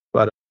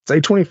 But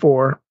it's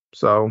A24,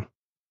 so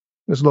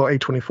there's little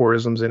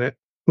A24isms in it,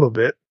 a little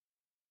bit.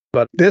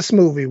 But this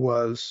movie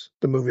was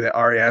the movie that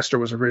Ari Aster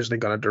was originally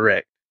going to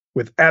direct,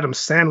 with Adam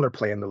Sandler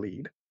playing the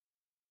lead.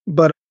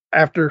 But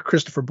after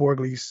Christopher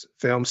Borgle's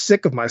film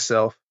Sick of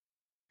Myself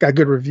got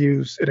good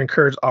reviews, it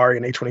encouraged Ari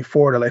and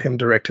A24 to let him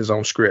direct his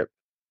own script.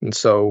 And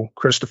so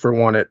Christopher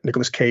wanted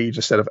Nicolas Cage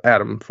instead of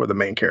Adam for the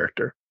main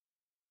character.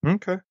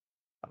 Okay.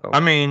 So, I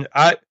mean,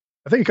 I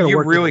think it could have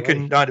worked. Really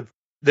could not have.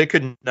 They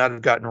could not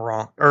have gotten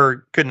wrong,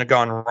 or couldn't have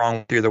gone wrong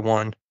with either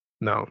one.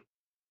 No.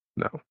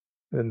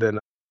 And then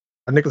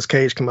Nicolas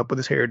Cage came up with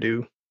his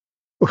hairdo,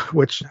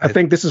 which I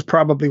think this is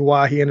probably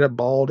why he ended up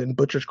bald in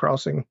Butcher's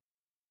Crossing.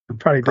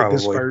 Probably did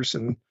this first,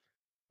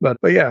 but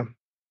yeah,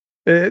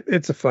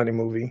 it's a funny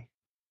movie.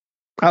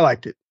 I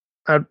liked it.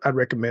 I'd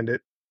recommend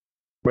it,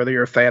 whether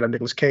you're a fan of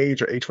Nicolas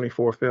Cage or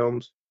A24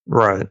 films.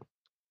 Right.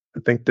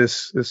 I think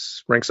this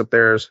ranks up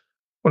there as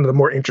one of the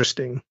more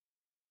interesting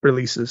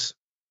releases.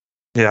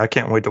 Yeah, I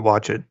can't wait to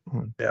watch it.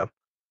 Yeah.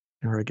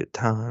 Whenever I get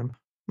time.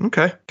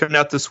 Okay. Coming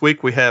out this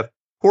week, we have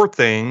Poor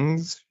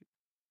Things,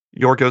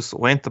 Yorgos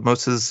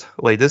Lanthimos'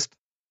 latest.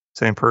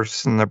 Same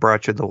person that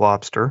brought you The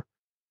Lobster.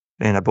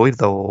 And I believe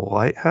The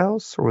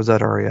Lighthouse, or was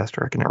that Ari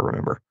Aster? I can never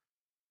remember.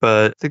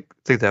 But I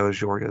think that was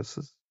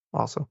Yorgos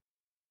also.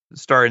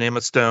 Starring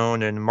Emma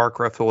Stone and Mark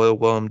Ruffalo,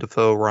 Willem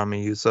Dafoe,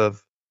 Rami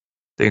Youssef.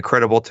 The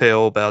incredible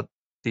tale about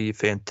the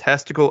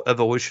fantastical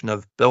evolution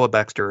of Bella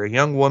Baxter, a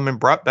young woman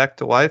brought back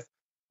to life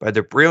by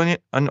the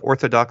brilliant,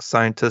 unorthodox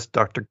scientist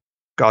Dr.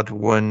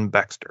 Godwin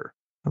Baxter.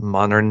 A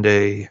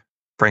modern-day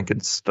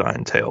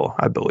Frankenstein tale,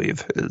 I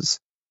believe, is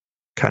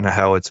kind of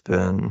how it's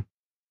been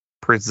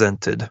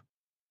presented.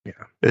 Yeah.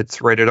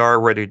 It's rated R,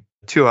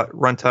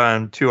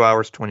 runtime 2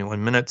 hours,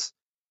 21 minutes.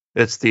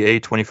 It's the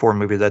A24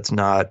 movie that's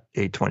not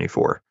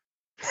A24.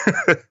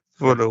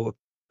 What it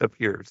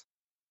appears.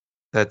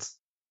 That's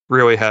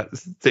really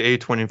the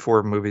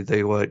A24 movie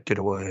they let get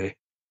away.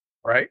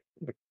 Right.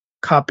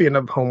 Copying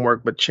of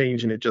homework, but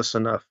changing it just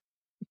enough.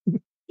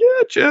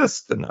 Yeah,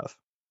 just enough.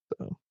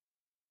 So.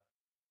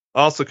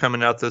 Also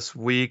coming out this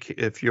week,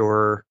 if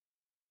you're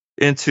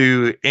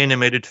into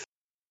animated,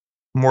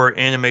 more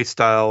anime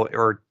style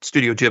or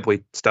Studio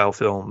Ghibli style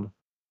film,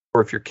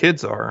 or if your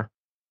kids are,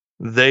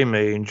 they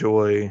may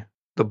enjoy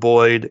The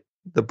Boy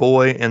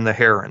and the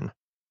Heron.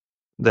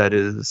 That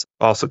is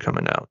also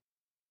coming out.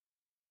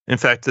 In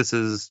fact, this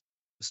is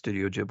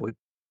Studio Ghibli.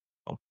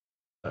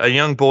 A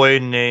young boy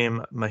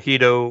named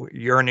Mahito,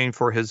 yearning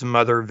for his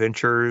mother,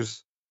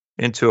 ventures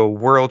into a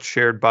world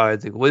shared by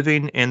the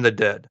living and the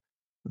dead.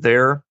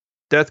 There,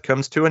 death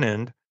comes to an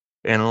end,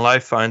 and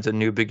life finds a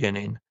new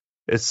beginning.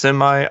 It's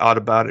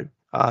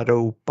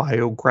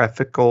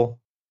semi-autobiographical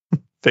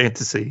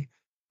fantasy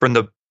from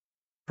the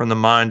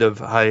mind of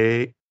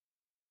Hayao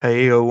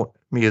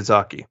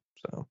Miyazaki.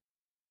 So,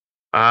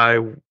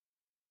 I'll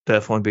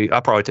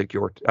probably take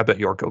York. I bet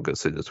York will go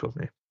see this with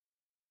me.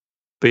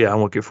 But yeah,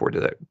 I'm looking forward to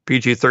that.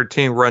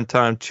 PG-13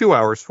 runtime, 2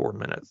 hours, 4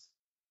 minutes.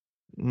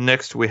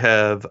 Next, we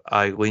have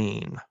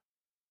Eileen.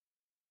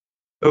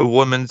 A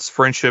woman's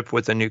friendship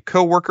with a new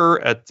coworker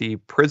at the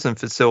prison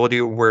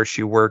facility where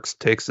she works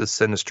takes a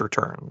sinister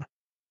turn.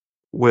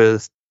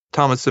 With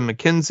Thomasin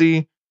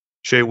McKenzie,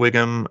 Shea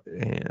Wiggum,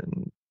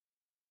 and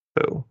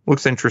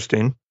looks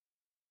interesting.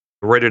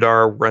 Rated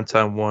R,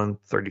 runtime 1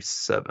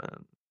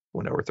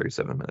 hour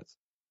 37 minutes.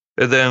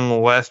 And then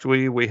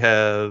lastly, we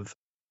have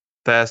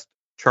Fast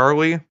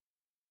Charlie,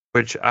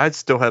 which I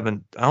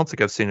don't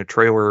think I've seen a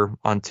trailer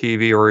on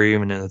TV or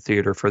even in the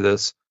theater for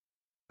this.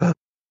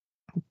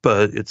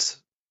 But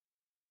it's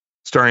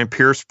starring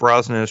Pierce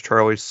Brosnan as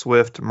Charlie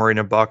Swift,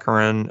 Marina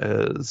Baccarin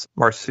as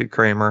Marcy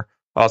Kramer.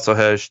 Also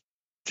has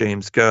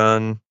James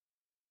Caan.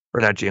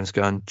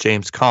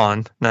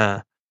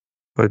 Nah,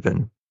 would have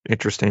been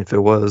interesting if it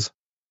was.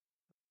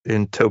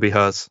 And Toby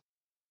Huss.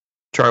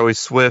 Charlie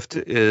Swift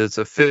is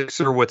a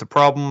fixer with a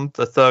problem.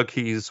 The thug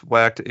he's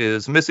whacked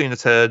is missing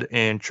his head,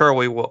 and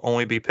Charlie will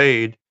only be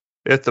paid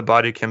if the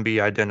body can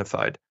be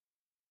identified.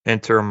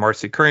 Enter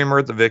Marcy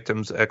Kramer, the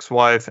victim's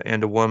ex-wife,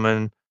 and a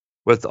woman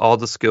with all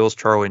the skills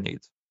Charlie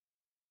needs.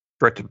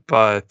 Directed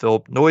by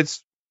Philip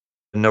Noyce.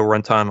 No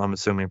runtime, I'm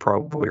assuming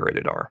probably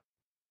rated R.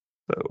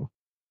 So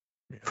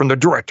From the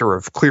director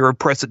of Clear and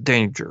Present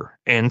Danger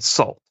and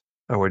Salt.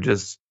 I would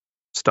just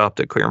stopped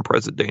at Clear and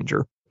Present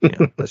Danger.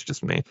 Yeah, that's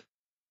just me.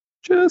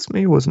 Just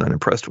me was not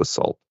impressed with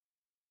Salt.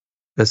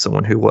 As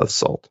someone who loves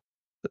Salt.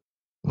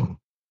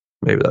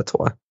 Maybe that's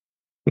why.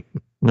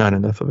 Not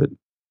enough of it.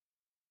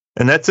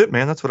 And that's it,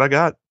 man. That's what I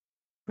got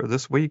for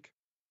this week.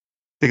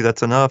 I think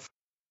that's enough.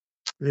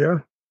 Yeah.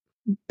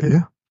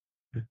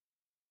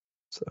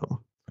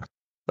 So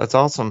that's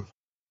awesome.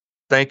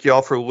 Thank you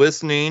all for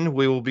listening.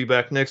 We will be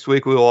back next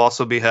week. We will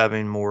also be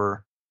having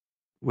more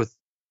with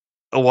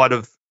a lot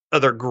of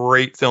other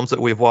great films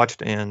that we've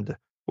watched and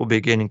we'll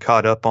be getting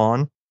caught up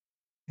on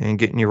and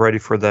getting you ready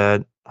for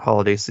that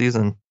holiday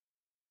season.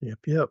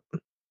 Yep.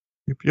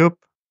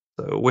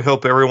 So we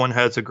hope everyone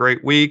has a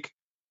great week.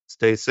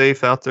 Stay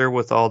safe out there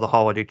with all the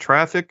holiday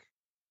traffic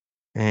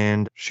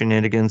and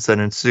shenanigans that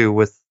ensue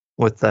with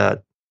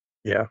that.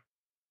 Yeah.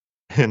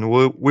 And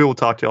we will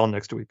talk to y'all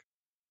next week.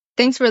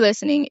 Thanks for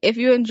listening. If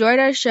you enjoyed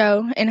our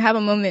show and have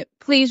a moment,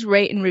 please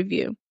rate and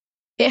review.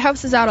 It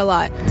helps us out a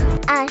lot.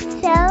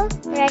 Also,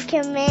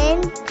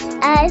 recommend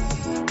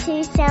us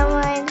to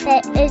someone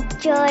that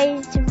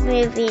enjoys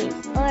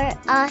movies or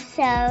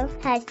also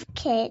has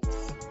kids.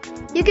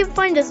 You can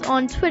find us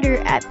on Twitter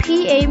at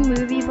PA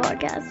Movie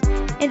Podcast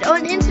and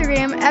on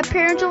Instagram at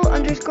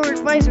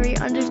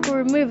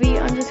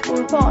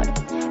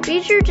parental_advisory_movie_pod.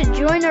 Be sure to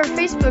join our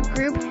Facebook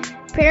group,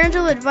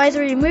 Parental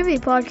Advisory Movie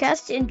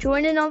Podcast, and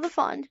join in on the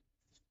fun.